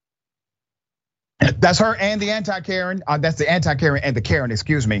 That's her and the anti-Karen. That's the anti-Karen and the Karen,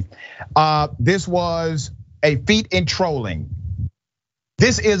 excuse me. This was a feat in trolling.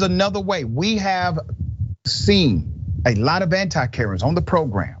 This is another way. We have seen a lot of anti-Karens on the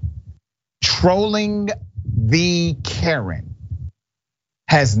program. Trolling the Karen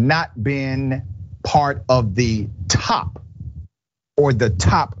has not been part of the top or the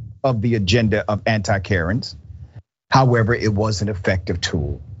top of the agenda of anti-Karens. However, it was an effective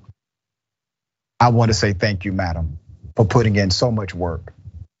tool. I want to say thank you, madam, for putting in so much work,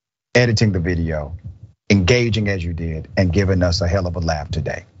 editing the video, engaging as you did, and giving us a hell of a laugh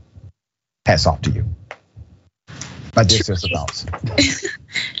today. Hats off to you. My dear sister thoughts.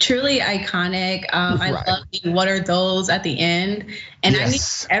 Truly iconic. I love the what are those at the end. And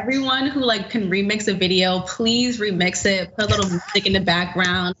yes. I need everyone who can remix a video, please remix it, put a little music in the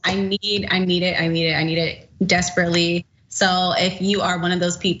background. I need it desperately. So if you are one of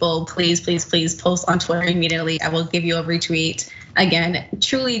those people, please, please, please post on Twitter immediately. I will give you a retweet. Again,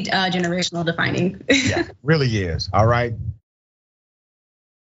 truly generational defining. Yeah, really is. All right.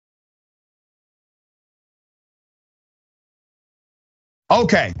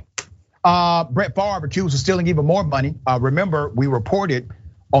 Okay. Brett Favre accused of stealing even more money. Remember, we reported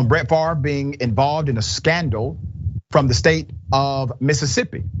on Brett Favre being involved in a scandal from the state of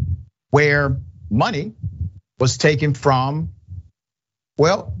Mississippi, where money was taken from,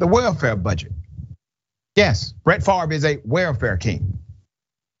 well, the welfare budget. Yes, Brett Favre is a welfare king.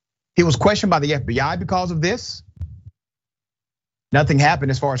 He was questioned by the FBI because of this. Nothing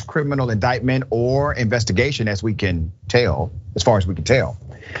happened as far as criminal indictment or investigation as we can tell,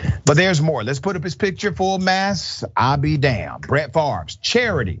 But there's more. Let's put up his picture, full mass. I'll be damned. Brett Favre's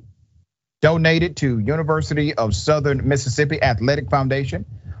charity donated to University of Southern Mississippi Athletic Foundation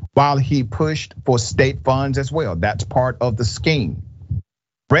while he pushed for state funds as well. That's part of the scheme.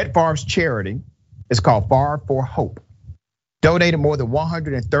 Brett Favre's charity is called Favre for Hope. Donated more than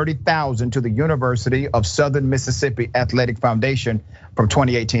 $130,000 to the University of Southern Mississippi Athletic Foundation from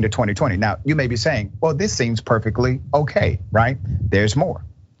 2018 to 2020. Now, you may be saying, well, this seems perfectly okay, right? There's more.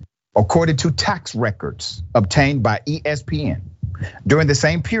 According to tax records obtained by ESPN, during the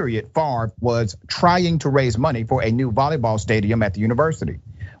same period, Favre was trying to raise money for a new volleyball stadium at the university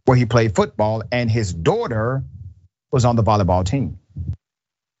where he played football, and his daughter was on the volleyball team.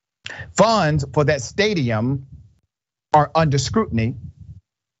 Funds for that stadium are under scrutiny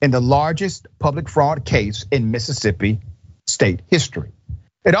in the largest public fraud case in Mississippi state history.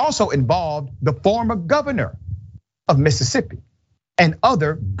 It also involved the former governor of Mississippi and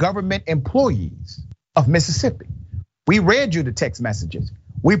other government employees of Mississippi. We read you the text messages.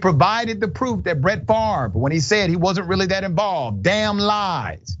 We provided the proof that Brett Favre, when he said he wasn't really that involved, damn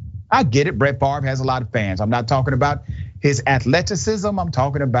lies. I get it, Brett Favre has a lot of fans. I'm not talking about his athleticism, I'm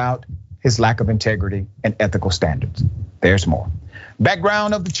talking about his lack of integrity and ethical standards. There's more.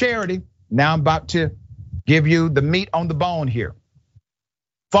 Background of the charity. Now I'm about to give you the meat on the bone here.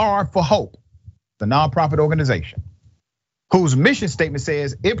 Favre for Hope, the nonprofit organization, whose mission statement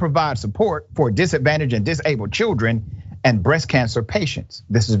says it provides support for disadvantaged and disabled children and breast cancer patients.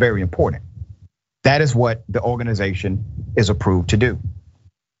 This is very important. That is what the organization is approved to do.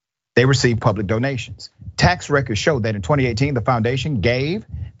 They receive public donations. Tax records show that in 2018, the foundation gave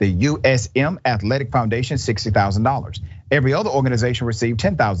the USM Athletic Foundation $60,000. Every other organization received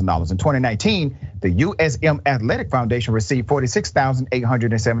 $10,000. In 2019, the USM Athletic Foundation received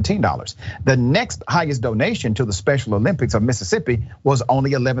 $46,817. The next highest donation to the Special Olympics of Mississippi was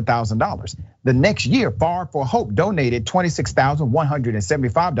only $11,000. The next year, Favre for Hope donated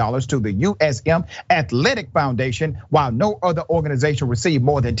 $26,175 to the USM Athletic Foundation, while no other organization received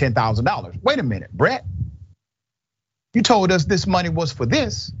more than $10,000. Wait a minute, Brett. You told us this money was for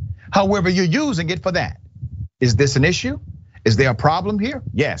this. However, you're using it for that. Is this an issue? Is there a problem here?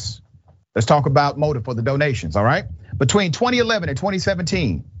 Yes. Let's talk about motive for the donations, all right? Between 2011 and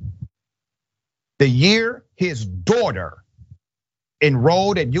 2017, the year his daughter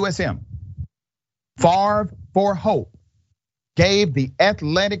enrolled at USM, Favre for Hope gave the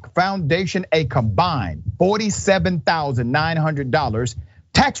Athletic Foundation a combined $47,900.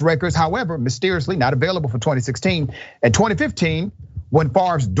 Tax records, however, mysteriously not available for 2016 and 2015. When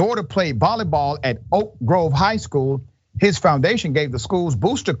Favre's daughter played volleyball at Oak Grove High School, his foundation gave the school's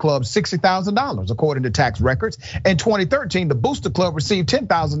booster club $60,000, according to tax records. In 2013, the booster club received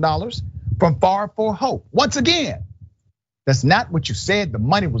 $10,000 from Favre for Hope. Once again, that's not what you said the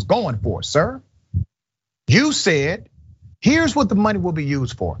money was going for, sir. You said, here's what the money will be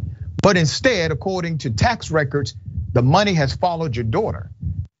used for. But instead, according to tax records, the money has followed your daughter.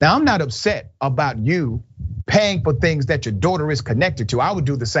 Now, I'm not upset about you paying for things that your daughter is connected to. I would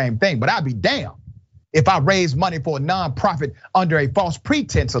do the same thing, but I'd be damned if I raise money for a nonprofit under a false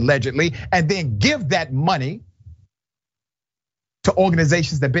pretense, allegedly, and then give that money to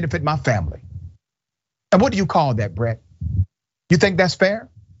organizations that benefit my family. And what do you call that, Brett? You think that's fair?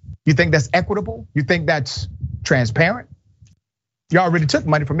 You think that's equitable? You think that's transparent? You already took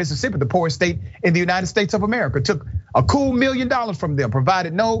money from Mississippi, the poorest state in the United States of America, took a cool $1 million from them,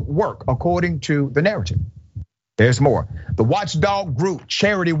 provided no work, according to the narrative. There's more. The watchdog group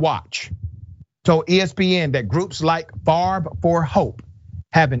Charity Watch told ESPN that groups like Favre for Hope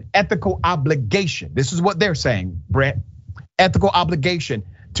have an ethical obligation. This is what they're saying, Brett. Ethical obligation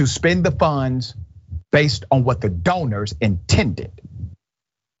to spend the funds based on what the donors intended.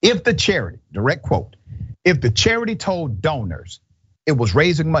 If the charity, direct quote, if the charity told donors it was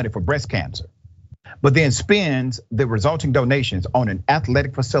raising money for breast cancer, but then spends the resulting donations on an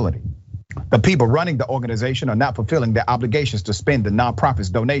athletic facility, The people running the organization are not fulfilling their obligations to spend the nonprofit's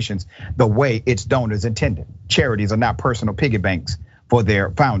donations the way its donors intended. Charities are not personal piggy banks for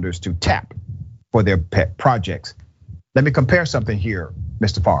their founders to tap for their pet projects. Let me compare something here,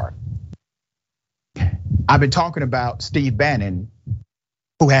 Mr. Favre. I've been talking about Steve Bannon,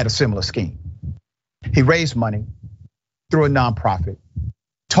 who had a similar scheme. He raised money through a nonprofit,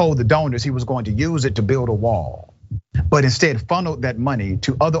 told the donors he was going to use it to build a wall, but instead funneled that money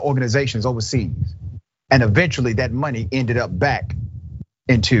to other organizations overseas. And eventually that money ended up back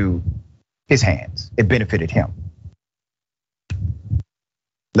into his hands. It benefited him.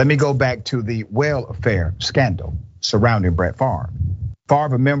 Let me go back to the welfare scandal surrounding Brett Favre.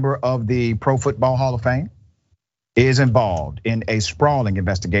 Favre, a member of the Pro Football Hall of Fame, is involved in a sprawling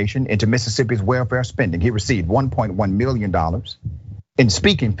investigation into Mississippi's welfare spending. He received $1.1 million in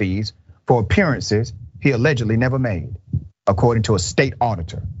speaking fees for appearances he allegedly never made, according to a state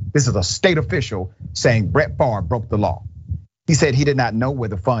auditor. This is a state official saying Brett Favre broke the law. He said he did not know where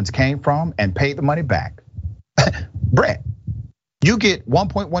the funds came from and paid the money back. Brett, you get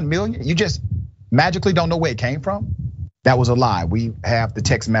 1.1 million, you just magically don't know where it came from? That was a lie. We have the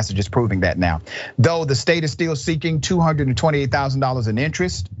text messages proving that now. Though the state is still seeking $228,000 in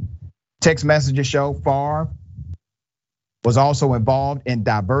interest, text messages show Favre was also involved in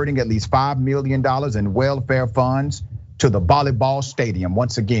diverting at least $5 million in welfare funds to the volleyball stadium.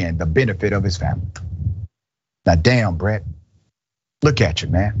 Once again, the benefit of his family. Now, damn, Brett, look at you,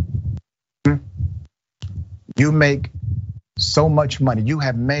 man. You make so much money. You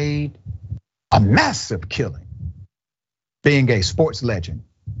have made a massive killing being a sports legend,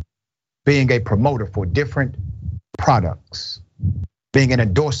 being a promoter for different products, being an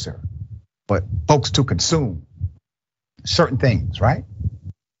endorser for folks to consume certain things, right?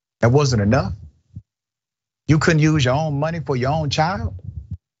 That wasn't enough. You couldn't use your own money for your own child?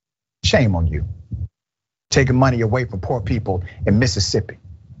 Shame on you. Taking money away from poor people in Mississippi.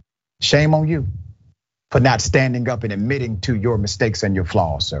 Shame on you for not standing up and admitting to your mistakes and your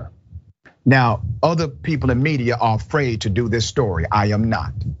flaws, sir. Now, other people in media are afraid to do this story. I am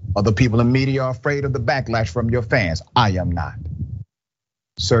not. Other people in media are afraid of the backlash from your fans. I am not.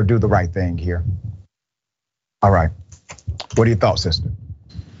 Sir, do the right thing here. All right. What are your thoughts, sister?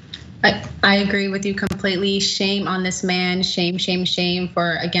 I agree with you completely. Shame on this man. Shame, shame, shame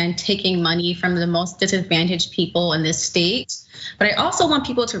for, again, taking money from the most disadvantaged people in this state. But I also want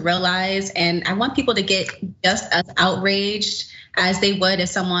people to realize, and I want people to get just as outraged as they would if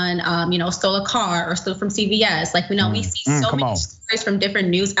someone stole a car or stole from CVS. Like, we see so many stories from different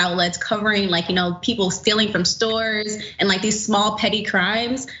news outlets covering people stealing from stores and like these small petty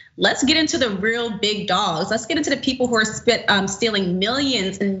crimes. Let's get into the real big dogs. Let's get into the people who are stealing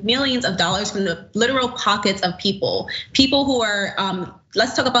millions and millions of dollars from the literal pockets of people. People who are,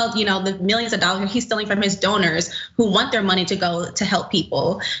 let's talk about the millions of dollars he's stealing from his donors who want their money to go to help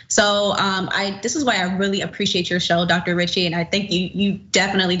people. So this is why I really appreciate your show, Dr. Richie, and I think you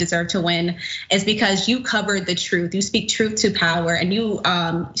definitely deserve to win. Is because you covered the truth. You speak truth to power, and you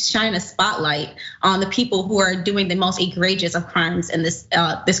shine a spotlight on the people who are doing the most egregious of crimes in this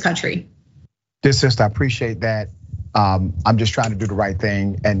country. Dear sister, I appreciate that. I'm just trying to do the right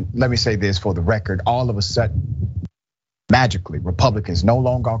thing. And let me say this for the record, all of a sudden, magically, Republicans no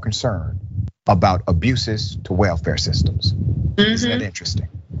longer are concerned about abuses to welfare systems. Isn't that interesting?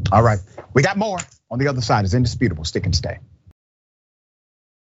 All right, we got more on the other side. It's indisputable. Stick and stay.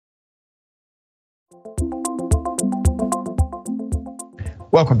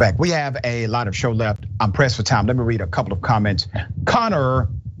 Welcome back. We have a lot of show left. I'm pressed for time. Let me read a couple of comments. Connor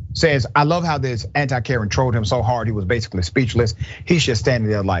says, I love how this anti-Karen trolled him so hard he was basically speechless. He's just standing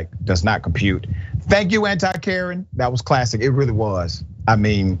there like, does not compute. Thank you, anti-Karen. That was classic. It really was. I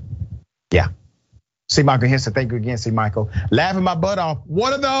mean, yeah. C. Michael Henson, thank you again, C. Michael. Laughing my butt off.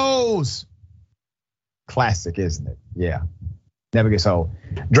 What are those? Classic, isn't it? Yeah. Never gets old.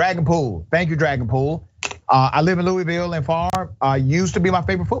 Dragon Pool, thank you, Dragon Pool. I live in Louisville, and Favre used to be my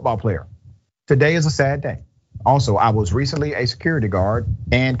favorite football player. Today is a sad day. Also, I was recently a security guard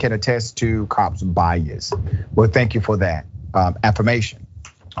and can attest to cops' bias. Well, thank you for that affirmation.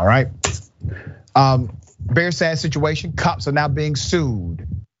 All right. Very sad situation. Cops are now being sued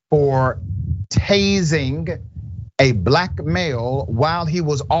for tasing a black male while he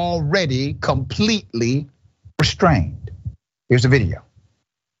was already completely restrained. Here's the video.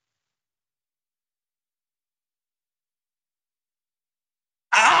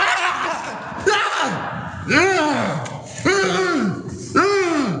 Yeah!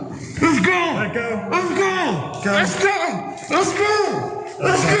 Let's go! Let go! Let's go! Let's go! Let's go!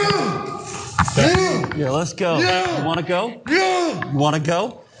 Let's go! Yeah, let's go. Yeah. You wanna go? Yeah! You wanna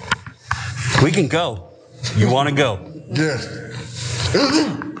go? We can go. You want to go? Yes.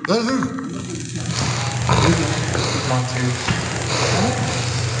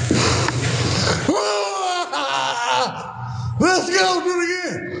 Let's go. Do it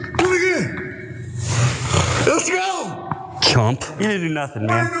again. Do it again. Let's go. Chump. You didn't do nothing,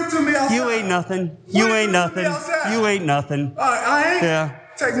 man. What you do to me outside? You ain't nothing. You What ain't you do to me nothing. outside? You ain't nothing. I ain't? Yeah.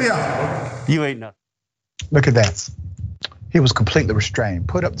 Take me out. You ain't nothing. Look at that. He was completely restrained.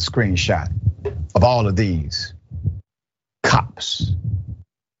 Put up the screenshot of all of these cops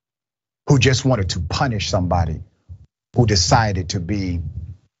who just wanted to punish somebody who decided to be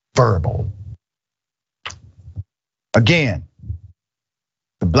verbal. Again,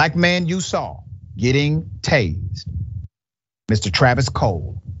 the black man you saw getting tased, Mr. Travis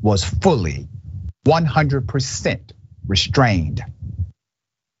Cole, was fully 100% restrained.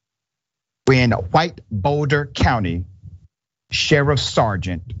 When White Boulder County Sheriff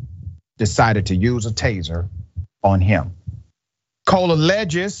Sergeant decided to use a taser on him. Cole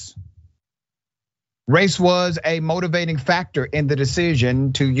alleges race was a motivating factor in the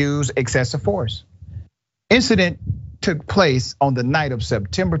decision to use excessive force. Incident took place on the night of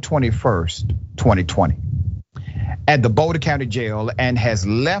September 21st, 2020 at the Boulder County Jail and has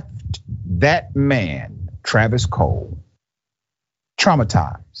left that man, Travis Cole,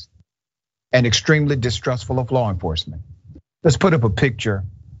 traumatized and extremely distrustful of law enforcement. Let's put up a picture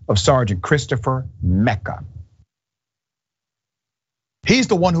of Sergeant Christopher Mecca. He's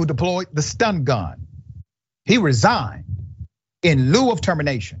the one who deployed the stun gun. He resigned in lieu of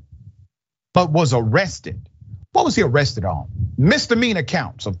termination, but was arrested. What was he arrested on? Misdemeanor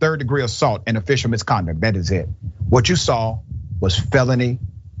counts of third-degree assault and official misconduct. That is it. What you saw was felony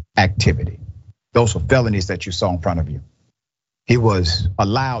activity. Those were felonies that you saw in front of you. He was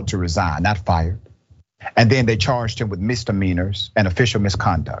allowed to resign, not fired. And then they charged him with misdemeanors and official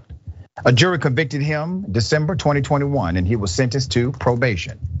misconduct. A jury convicted him December 2021, and he was sentenced to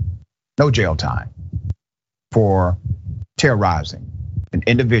probation, no jail time, for terrorizing an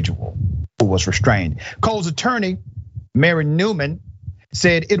individual who was restrained. Cole's attorney, Mary Newman,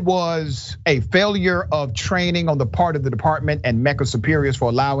 said it was a failure of training on the part of the department and Mecca superiors for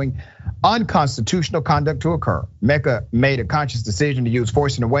allowing unconstitutional conduct to occur. Mecca made a conscious decision to use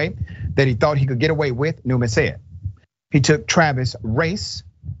force in a way that he thought he could get away with, Newman said. He took Travis' race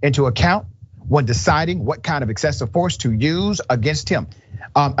into account when deciding what kind of excessive force to use against him.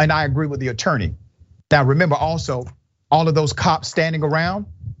 And I agree with the attorney. Now remember also, all of those cops standing around,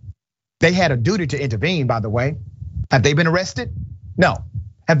 they had a duty to intervene, by the way. Have they been arrested? No.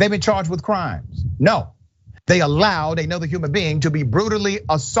 Have they been charged with crimes? No. They allowed another human being to be brutally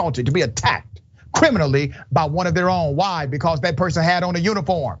assaulted, to be attacked criminally by one of their own. Why? Because that person had on a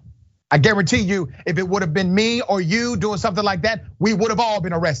uniform. I guarantee you, if it would have been me or you doing something like that, we would have all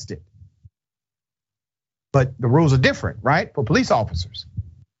been arrested. But the rules are different, right? For police officers.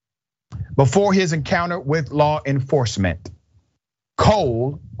 Before his encounter with law enforcement,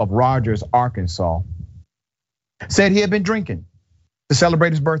 Cole of Rogers, Arkansas, said he had been drinking to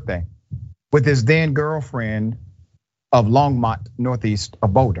celebrate his birthday with his then girlfriend of Longmont, northeast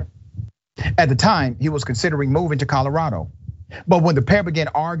of Boulder. At the time, he was considering moving to Colorado. But when the pair began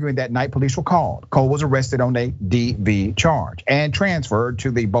arguing that night, police were called. Cole was arrested on a DV charge and transferred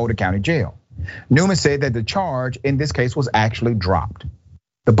to the Boulder County Jail. Newman said that the charge in this case was actually dropped.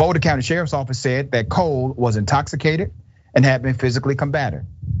 The Boulder County Sheriff's Office said that Cole was intoxicated and had been physically combative.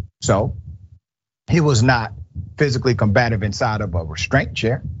 So he was not physically combative inside of a restraint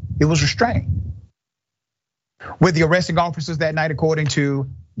chair. He was restrained. With the arresting officers that night, according to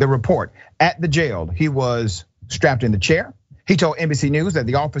the report, at the jail, he was strapped in the chair. He told NBC News that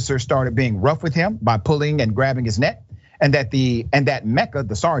the officers started being rough with him by pulling and grabbing his neck, and that Mecca,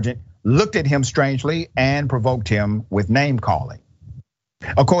 the sergeant, looked at him strangely and provoked him with name calling.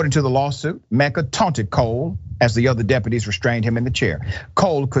 According to the lawsuit, Mecca taunted Cole as the other deputies restrained him in the chair.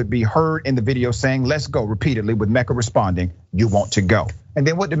 Cole could be heard in the video saying, "Let's go," repeatedly, with Mecca responding, "You want to go." And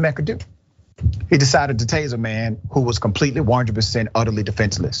then what did Mecca do? He decided to tase a man who was completely 100% utterly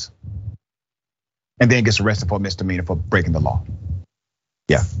defenseless. And then gets arrested for a misdemeanor for breaking the law.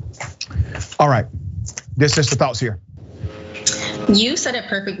 Yeah. All right, this is the thoughts here. You said it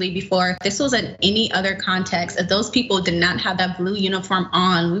perfectly before. If this was in any other context, if those people did not have that blue uniform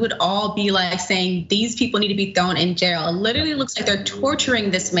on, we would all be like saying these people need to be thrown in jail. It literally looks like they're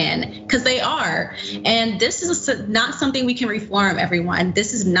torturing this man, because they are. And this is not something we can reform, everyone.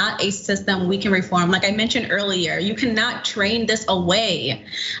 This is not a system we can reform. Like I mentioned earlier, you cannot train this away.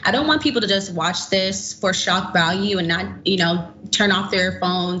 I don't want people to just watch this for shock value and not, turn off their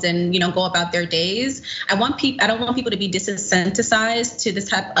phones and go about their days. I don't want people to be disincentivized desensitized to this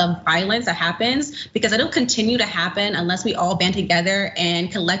type of violence that happens, because it'll continue to happen unless we all band together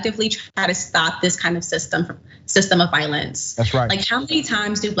and collectively try to stop this kind of system of violence. That's right. Like, how many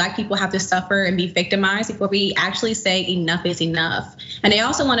times do Black people have to suffer and be victimized before we actually say enough is enough? And I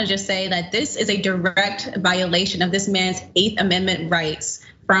also want to just say that this is a direct violation of this man's 8th Amendment rights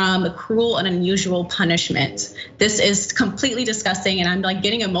from cruel and unusual punishment. This is completely disgusting, and I'm like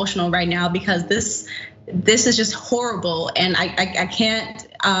getting emotional right now because this is just horrible, and I can't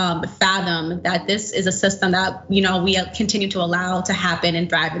fathom that this is a system that we continue to allow to happen and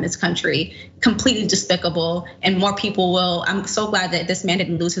thrive in this country. Completely despicable, and more people will. I'm so glad that this man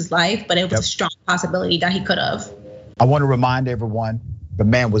didn't lose his life, but it was a strong possibility that he could have. I want to remind everyone, the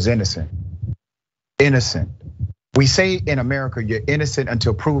man was innocent. Innocent. We say in America, you're innocent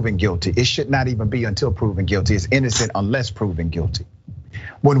until proven guilty. It should not even be until proven guilty. It's innocent unless proven guilty.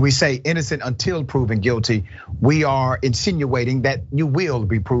 When we say innocent until proven guilty, we are insinuating that you will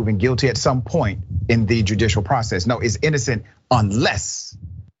be proven guilty at some point in the judicial process. No, it's innocent unless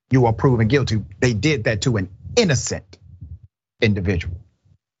you are proven guilty. They did that to an innocent individual.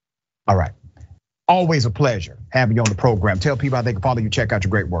 All right. Always a pleasure having you on the program. Tell people how they can follow you, check out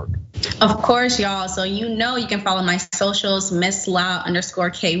your great work. Of course, y'all. So you can follow my socials,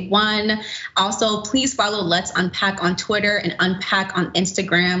 MissLa_K1. Also, please follow Let's Unpack on Twitter and Unpack on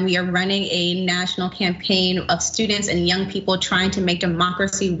Instagram. We are running a national campaign of students and young people trying to make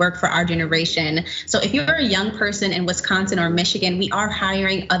democracy work for our generation. So if you're a young person in Wisconsin or Michigan, we are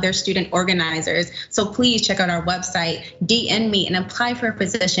hiring other student organizers. So please check out our website, DM me, and apply for a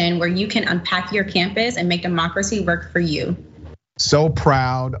position where you can unpack your campus and make democracy work for you. So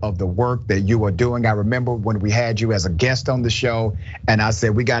proud of the work that you are doing. I remember when we had you as a guest on the show, and I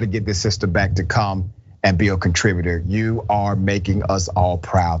said, we got to get this sister back to come and be a contributor. You are making us all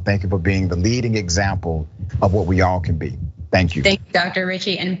proud. Thank you for being the leading example of what we all can be. Thank you. Thank you, Dr.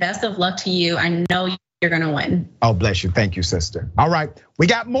 Richie, and best of luck to you. I know you're gonna win. Oh, bless you. Thank you, sister. All right, we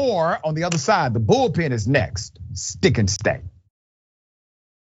got more on the other side. The bullpen is next. Stick and stay.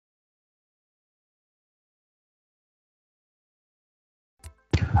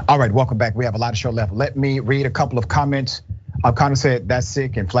 All right, welcome back. We have a lot of show left. Let me read a couple of comments. Connor said that's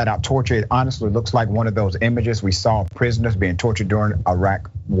sick and flat out torture. It honestly looks like one of those images we saw of prisoners being tortured during Iraq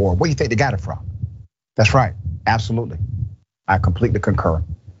war. Where do you think they got it from? That's right, absolutely. I completely concur.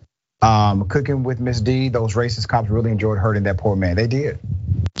 Cooking with Miss D, those racist cops really enjoyed hurting that poor man. They did.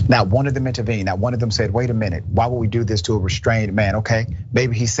 Not one of them intervened. Not one of them said, wait a minute, why would we do this to a restrained man? Okay,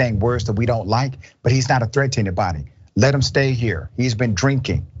 maybe he's saying words that we don't like, but he's not a threat to anybody. Let him stay here. He's been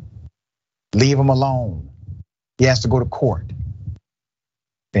drinking. Leave him alone. He has to go to court.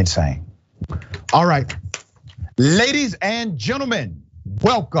 Insane. All right, ladies and gentlemen,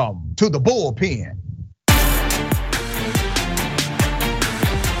 welcome to the bullpen.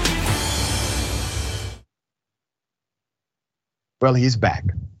 Well, he's back.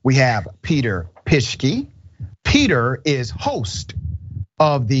 We have Peter Pischke. Peter is host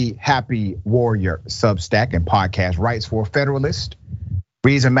of the Happy Warrior Substack and podcast, writes for Federalist,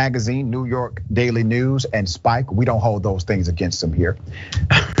 Reason Magazine, New York Daily News, and Spike. We don't hold those things against him here.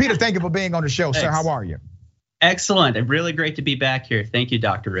 Peter, thank you for being on the show, sir. How are you? Excellent, and really great to be back here. Thank you,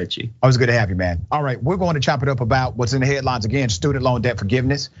 Dr. Richie. Always good to have you, man. All right, we're going to chop it up about what's in the headlines again, student loan debt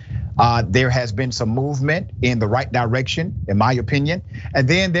forgiveness. There has been some movement in the right direction, in my opinion, and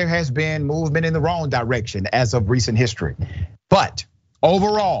then there has been movement in the wrong direction as of recent history. But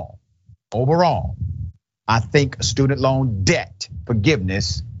overall, I think student loan debt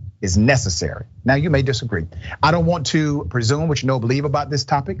forgiveness is necessary. Now, you may disagree. I don't want to presume what you know, believe about this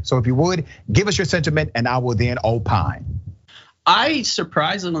topic. So if you would, give us your sentiment and I will then opine. I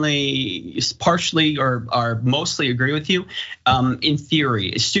surprisingly, partially or mostly agree with you. In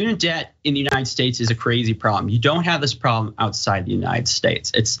theory, student debt in the United States is a crazy problem. You don't have this problem outside the United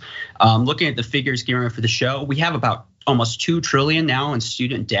States. It's looking at the figures given for the show, we have about almost 2 trillion now in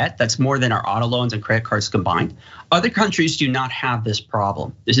student debt. That's more than our auto loans and credit cards combined. Other countries do not have this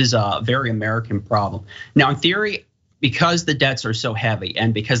problem. This is a very American problem. Now, in theory, because the debts are so heavy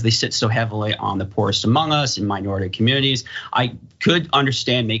and because they sit so heavily on the poorest among us and minority communities, I could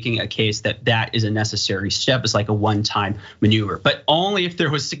understand making a case that that is a necessary step. It's like a one-time maneuver, but only if there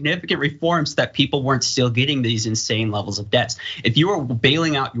was significant reforms that people weren't still getting these insane levels of debts. If you were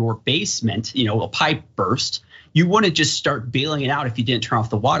bailing out your basement, a pipe burst, you wouldn't just start bailing it out if you didn't turn off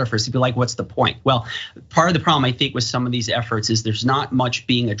the water first. You'd be like, what's the point? Well, part of the problem I think with some of these efforts is there's not much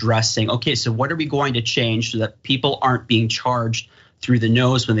being addressed saying, okay, so what are we going to change so that people aren't being charged through the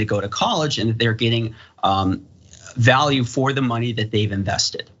nose when they go to college and that they're getting value for the money that they've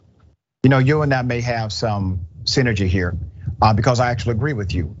invested? You and I may have some synergy here. because I actually agree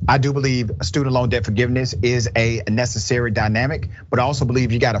with you. I do believe student loan debt forgiveness is a necessary dynamic, but I also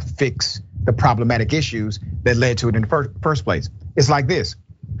believe you got to fix the problematic issues that led to it in the first place. It's like this: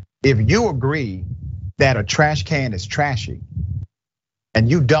 if you agree that a trash can is trashy and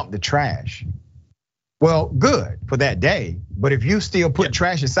you dump the trash, well, good for that day. But if you still put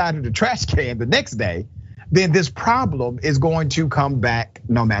trash inside of the trash can the next day, then this problem is going to come back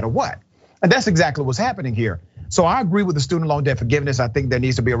no matter what. And that's exactly what's happening here. So I agree with the student loan debt forgiveness. I think there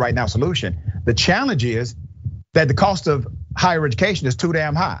needs to be a right now solution. The challenge is that the cost of higher education is too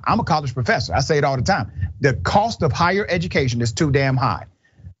damn high. I'm a college professor. I say it all the time. The cost of higher education is too damn high.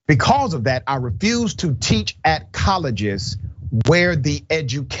 Because of that, I refuse to teach at colleges where the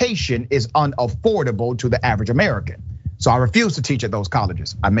education is unaffordable to the average American. So I refuse to teach at those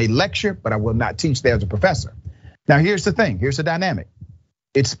colleges. I may lecture, but I will not teach there as a professor. Now, here's the thing. Here's the dynamic.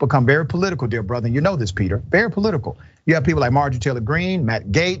 It's become very political, dear brother. You know this, Peter, very political. You have people like Marjorie Taylor Greene,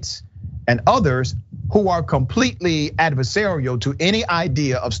 Matt Gaetz, and others who are completely adversarial to any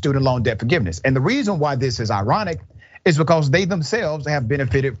idea of student loan debt forgiveness. And the reason why this is ironic is because they themselves have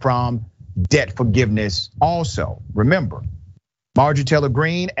benefited from debt forgiveness also. Remember, Marjorie Taylor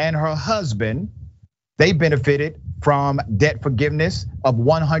Greene and her husband, they benefited from debt forgiveness of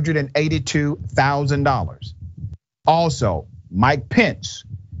 $182,000. Also, Mike Pence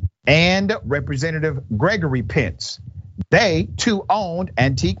and Representative Gregory Pence, they too owned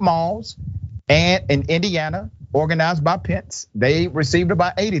antique malls and in Indiana, organized by Pence. They received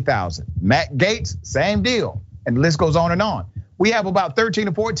about $80,000. Matt Gaetz, same deal, and the list goes on and on. We have about 13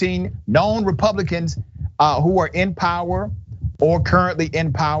 or 14 known Republicans who are in power or currently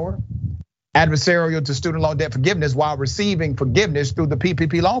in power, adversarial to student loan debt forgiveness while receiving forgiveness through the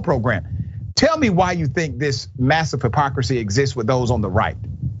PPP loan program. Tell me why you think this massive hypocrisy exists with those on the right.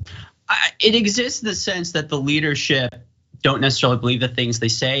 It exists in the sense that the leadership don't necessarily believe the things they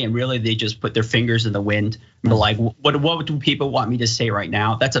say, and really they just put their fingers in the wind. But like, what do people want me to say right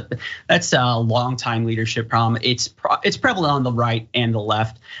now? That's a long time leadership problem. It's prevalent on the right and the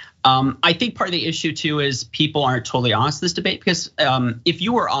left. I think part of the issue too is people aren't totally honest in this debate, because if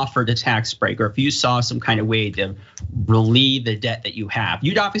you were offered a tax break or if you saw some kind of way to relieve the debt that you have,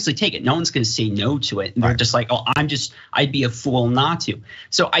 you'd obviously take it. No one's going to say no to it. And they're just like, oh, I'd be a fool not to.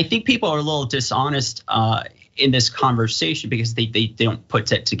 So I think people are a little dishonest in this conversation because they don't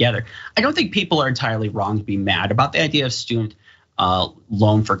put it together. I don't think people are entirely wrong to be mad about the idea of student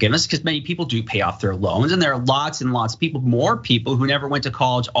loan forgiveness, because many people do pay off their loans, and there are lots and lots of people, more people who never went to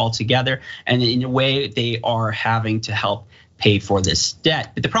college altogether, and in a way they are having to help pay for this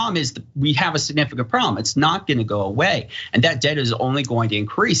debt. But the problem is that we have a significant problem. It's not going to go away, and that debt is only going to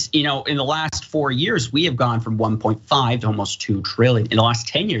increase. You know, in the last 4 years, we have gone from 1.5 to almost 2 trillion. In the last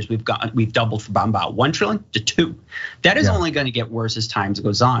 10 years, we've doubled from about 1 trillion to 2. That is only going to get worse as time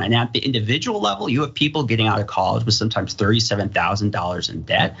goes on. And at the individual level, you have people getting out of college with sometimes $37,000 in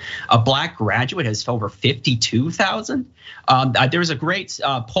debt. A black graduate has over $52,000. There was a great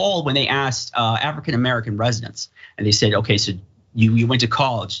poll when they asked African American residents, and they said, okay, so you went to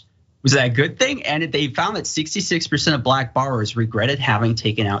college. Was that a good thing? And they found that 66% of black borrowers regretted having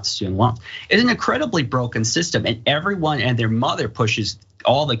taken out student loans. It's an incredibly broken system, and everyone and their mother pushes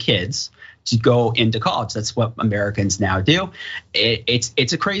all the kids to go into college. That's what Americans now do.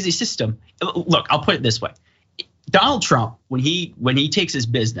 It's a crazy system. Look, I'll put it this way. Donald Trump, when he takes his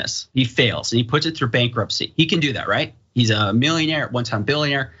business, he fails and he puts it through bankruptcy. He can do that, right? He's a millionaire, one-time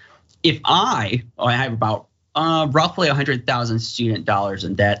billionaire. If I have about roughly $100,000 student dollars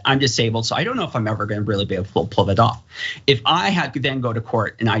in debt, I'm disabled, so I don't know if I'm ever going to really be able to pull it off. If I had to then go to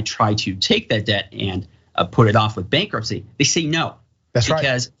court and I try to take that debt and put it off with bankruptcy, they say no. That's right.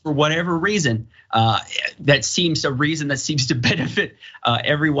 Because for whatever reason, that seems to benefit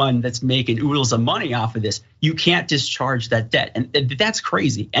everyone that's making oodles of money off of this. You can't discharge that debt, and that's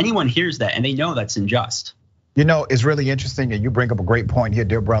crazy. Anyone hears that and they know that's unjust. You know, it's really interesting, and you bring up a great point here,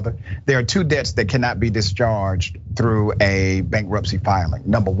 dear brother. There are 2 debts that cannot be discharged through a bankruptcy filing.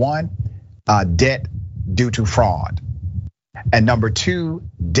 Number 1, debt due to fraud. And number 2,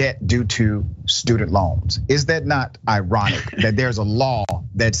 debt due to student loans. Is that not ironic that there's a law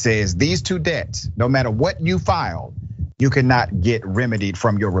that says these 2 debts, no matter what you file, you cannot get remedied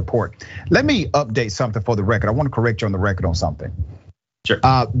from your report? Let me update something for the record. I want to correct you on the record on something. Sure.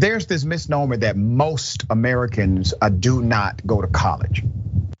 There's this misnomer that most Americans do not go to college.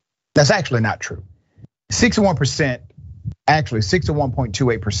 That's actually not true.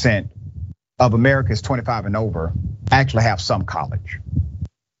 61.28% of Americans 25 and over actually have some college.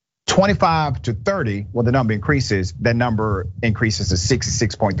 25 to 30, well, the number increases. That number increases to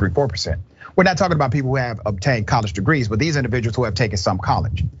 66.34%. We're not talking about people who have obtained college degrees, but these individuals who have taken some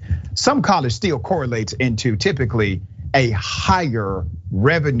college. Some college still correlates into typically a higher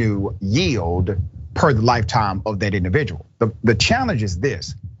revenue yield per the lifetime of that individual. The challenge is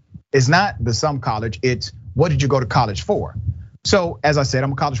this. It's not the some college, it's what did you go to college for? So as I said,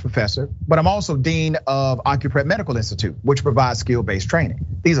 I'm a college professor, but I'm also dean of OccuPrep Medical Institute, which provides skill-based training.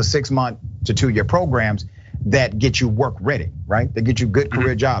 These are 6-month to 2-year programs that get you work ready, right? They get you good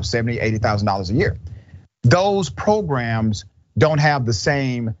career jobs, $70,000, $80,000 a year. Those programs don't have the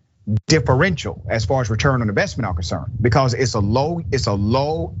same differential as far as return on investment are concerned, because it's a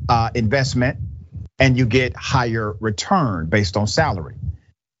low investment and you get higher return based on salary.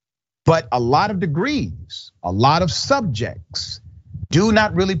 But a lot of degrees, a lot of subjects do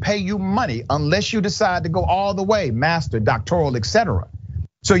not really pay you money unless you decide to go all the way, master, doctoral, etc.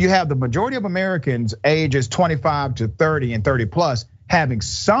 So you have the majority of Americans ages 25 to 30 and 30 plus having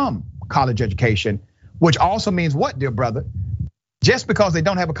some college education, which also means what, dear brother? Just because they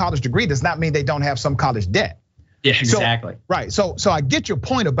don't have a college degree does not mean they don't have some college debt. Yeah, exactly. Right, so I get your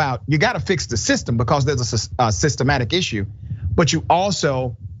point about you gotta fix the system because there's a systematic issue, but you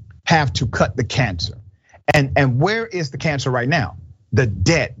also have to cut the cancer. And where is the cancer right now? The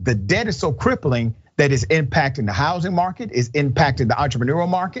debt. The debt is so crippling that is impacting the housing market, is impacting the entrepreneurial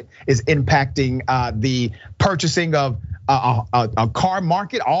market, is impacting the purchasing of a car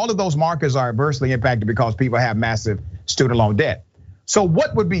market. All of those markets are adversely impacted because people have massive student loan debt. So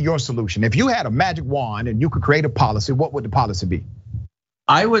what would be your solution? If you had a magic wand and you could create a policy, what would the policy be?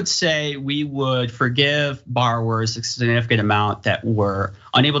 I would say we would forgive borrowers a significant amount that were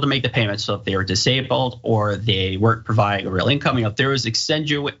unable to make the payments. So if they were disabled or they weren't providing a real income, if there was if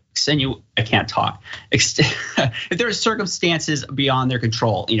there are circumstances beyond their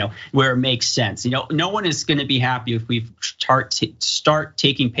control, where it makes sense. No one is going to be happy if we start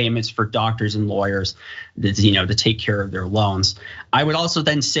taking payments for doctors and lawyers, to take care of their loans. I would also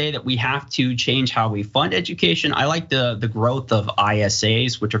then say that we have to change how we fund education. I like the growth of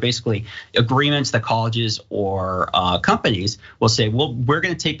ISAs, which are basically agreements that colleges or companies will say, well, we're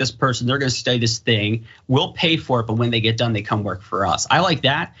going to take this person, they're going to study this thing, we'll pay for it, but when they get done, they come work for us. I like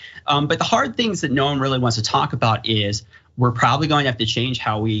that. But the hard things that no one really wants to talk about is we're probably going to have to change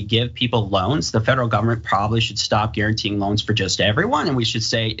how we give people loans. The federal government probably should stop guaranteeing loans for just everyone. And we should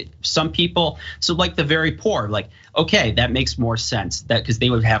say some people, so like the very poor, like, okay, that makes more sense that because they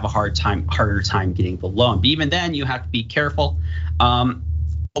would have a harder time getting the loan. But even then you have to be careful. One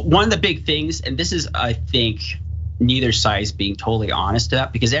of the big things, and this is, I think, neither side is being totally honest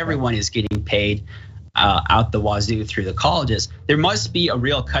about, because everyone is getting paid out the wazoo through the colleges. There must be a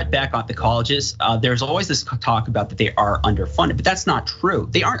real cutback on the colleges. There's always this talk about that they are underfunded, but that's not true.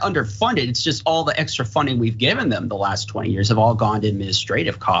 They aren't underfunded. It's just all the extra funding we've given them the last 20 years have all gone to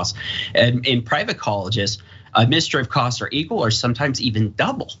administrative costs. And in private colleges, administrative costs are equal or sometimes even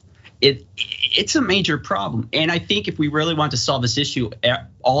double. It's a major problem. And I think if we really want to solve this issue,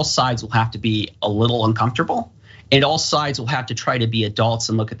 all sides will have to be a little uncomfortable. And all sides will have to try to be adults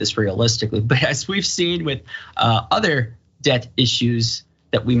and look at this realistically. But as we've seen with other debt issues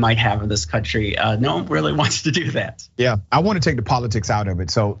that we might have in this country, no one really wants to do that. Yeah, I want to take the politics out of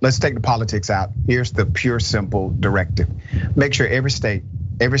it. So let's take the politics out. Here's the pure, simple directive. Make sure every state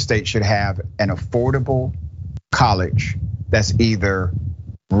should have an affordable college that's either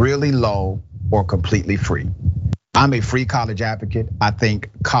really low or completely free. I'm a free college advocate. I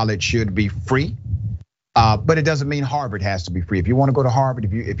think college should be free. But it doesn't mean Harvard has to be free. If you want to go to Harvard,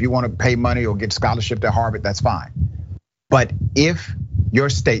 if you want to pay money or get scholarship to Harvard, that's fine. But if your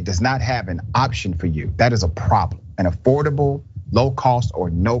state does not have an option for you, that is a problem. An affordable, low cost or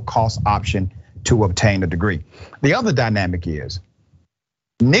no cost option to obtain a degree. The other dynamic is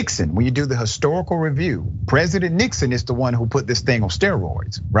Nixon, when you do the historical review, President Nixon is the one who put this thing on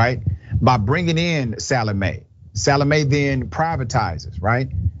steroids, right? By bringing in Sallie Mae. Sallie Mae then privatizes, right?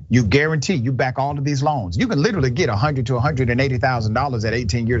 You guarantee, you back all of these loans. You can literally get $100,000 to $180,000 at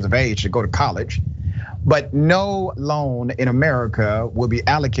 18 years of age to go to college, but no loan in America will be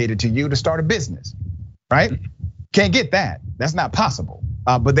allocated to you to start a business, right? Can't get that, that's not possible.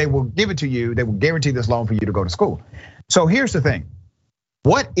 But they will give it to you, they will guarantee this loan for you to go to school. So here's the thing,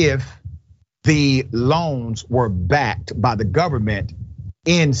 what if the loans were backed by the government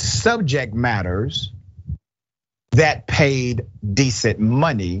in subject matters that paid decent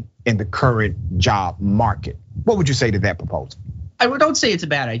money in the current job market? What would you say to that proposal? I don't say it's a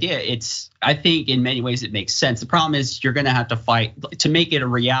bad idea. I think in many ways it makes sense. The problem is you're gonna have to fight, to make it a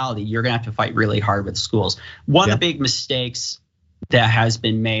reality, you're gonna have to fight really hard with schools. One of the big mistakes that has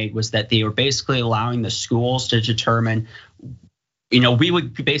been made was that they were basically allowing the schools to determine we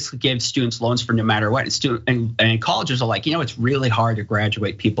would basically give students loans for no matter what. And colleges are like, it's really hard to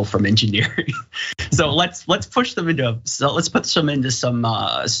graduate people from engineering. So let's push them let's put them into some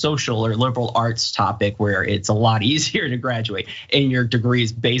social or liberal arts topic where it's a lot easier to graduate and your degree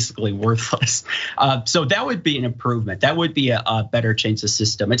is basically worthless. So that would be an improvement. That would be a better change the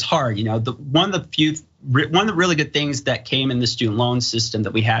system. It's hard, one of the really good things that came in the student loan system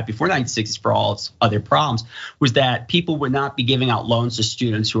that we had before the 1960s for all its other problems was that people would not be giving out loans to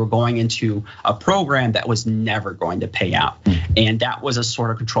students who were going into a program that was never going to pay out. And that was a sort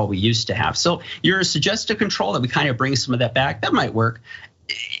of control we used to have. So your suggested control that we kind of bring some of that back, that might work.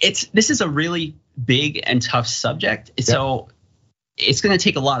 This is a really big and tough subject. So it's going to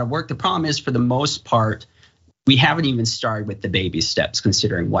take a lot of work. The problem is, for the most part, we haven't even started with the baby steps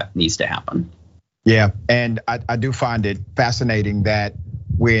considering what needs to happen. Yeah, and I do find it fascinating that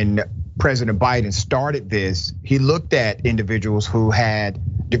when President Biden started this, he looked at individuals who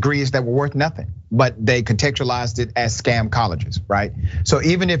had degrees that were worth nothing, but they contextualized it as scam colleges, right? So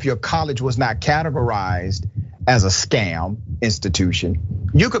even if your college was not categorized as a scam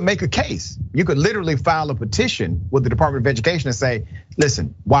institution, you could make a case. You could literally file a petition with the Department of Education and say,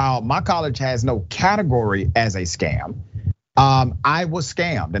 listen, while my college has no category as a scam, I was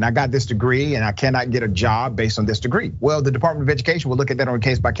scammed and I got this degree and I cannot get a job based on this degree. Well, the Department of Education will look at that on a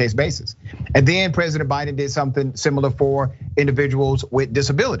case-by-case basis. And then President Biden did something similar for individuals with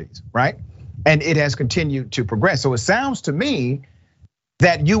disabilities, right? And it has continued to progress. So it sounds to me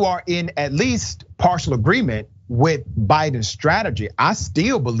that you are in at least partial agreement with Biden's strategy. I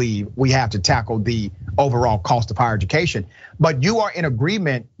still believe we have to tackle the overall cost of higher education, but you are in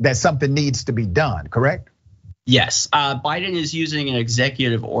agreement that something needs to be done, correct? Yes, Biden is using an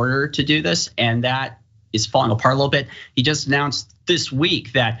executive order to do this, and that is falling apart a little bit. He just announced this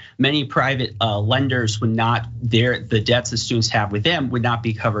week that many private lenders would not, the debts that students have with them would not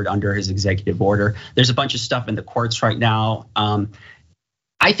be covered under his executive order. There's a bunch of stuff in the courts right now.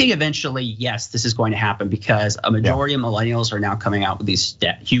 I think eventually, yes, this is going to happen because a majority of millennials are now coming out with these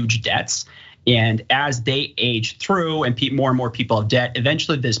huge debts. And as they age through and more and more people have debt,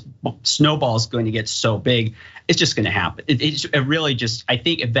 eventually this snowball is going to get so big, it's just going to happen. It really just, I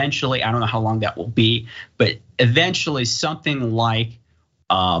think eventually, I don't know how long that will be, but eventually something like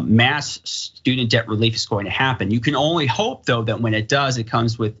mass student debt relief is going to happen. You can only hope, though, that when it does, it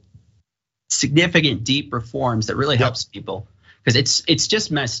comes with significant, deep reforms that really helps people. Because it's just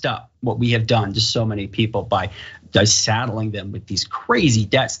messed up what we have done to so many people by saddling them with these crazy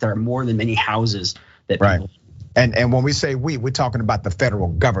debts that are more than many houses that people. And when we say we're talking about the federal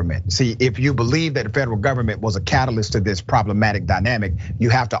government. See, if you believe that the federal government was a catalyst to this problematic dynamic,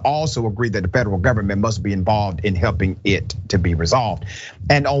 you have to also agree that the federal government must be involved in helping it to be resolved.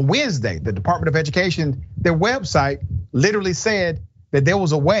 And on Wednesday, the Department of Education, their website literally said that there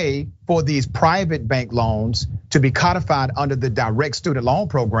was a way for these private bank loans to be codified under the direct student loan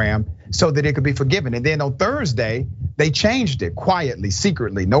program so that it could be forgiven. And then on Thursday, they changed it quietly,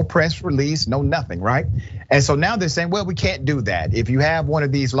 secretly, no press release, no nothing, right? And so now they're saying, well, we can't do that. If you have one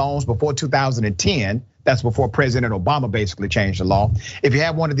of these loans before 2010, that's before President Obama basically changed the law. If you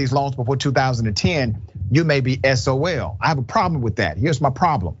have one of these loans before 2010, you may be SOL. I have a problem with that. Here's my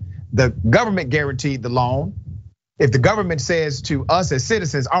problem. The government guaranteed the loan. If the government says to us as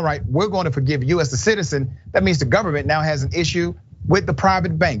citizens, all right, we're going to forgive you as a citizen, that means the government now has an issue with the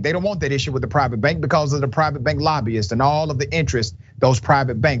private bank. They don't want that issue with the private bank because of the private bank lobbyists and all of the interest those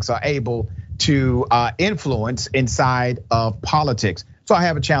private banks are able to influence inside of politics. So I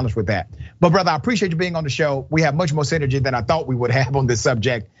have a challenge with that. But brother, I appreciate you being on the show. We have much more synergy than I thought we would have on this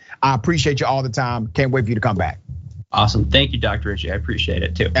subject. I appreciate you all the time. Can't wait for you to come back. Awesome. Thank you, Dr. Ritchie. I appreciate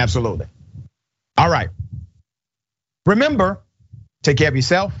it too. Absolutely. All right. Remember, take care of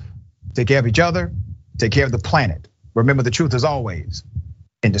yourself, take care of each other, take care of the planet. Remember, the truth is always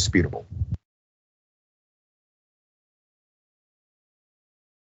indisputable.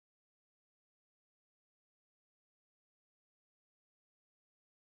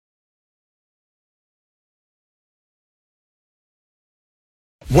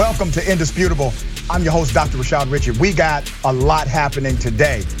 Welcome to Indisputable. I'm your host, Dr. Rashad Ritchie. We got a lot happening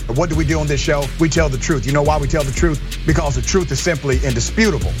today. But what do we do on this show? We tell the truth. You know why we tell the truth? Because the truth is simply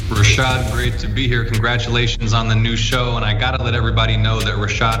indisputable. Rashad, great to be here. Congratulations on the new show. And I gotta let everybody know that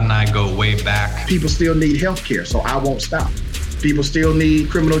Rashad and I go way back. People still need health care, so I won't stop. People still need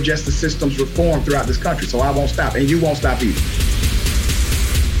criminal justice systems reform throughout this country, so I won't stop. And you won't stop either.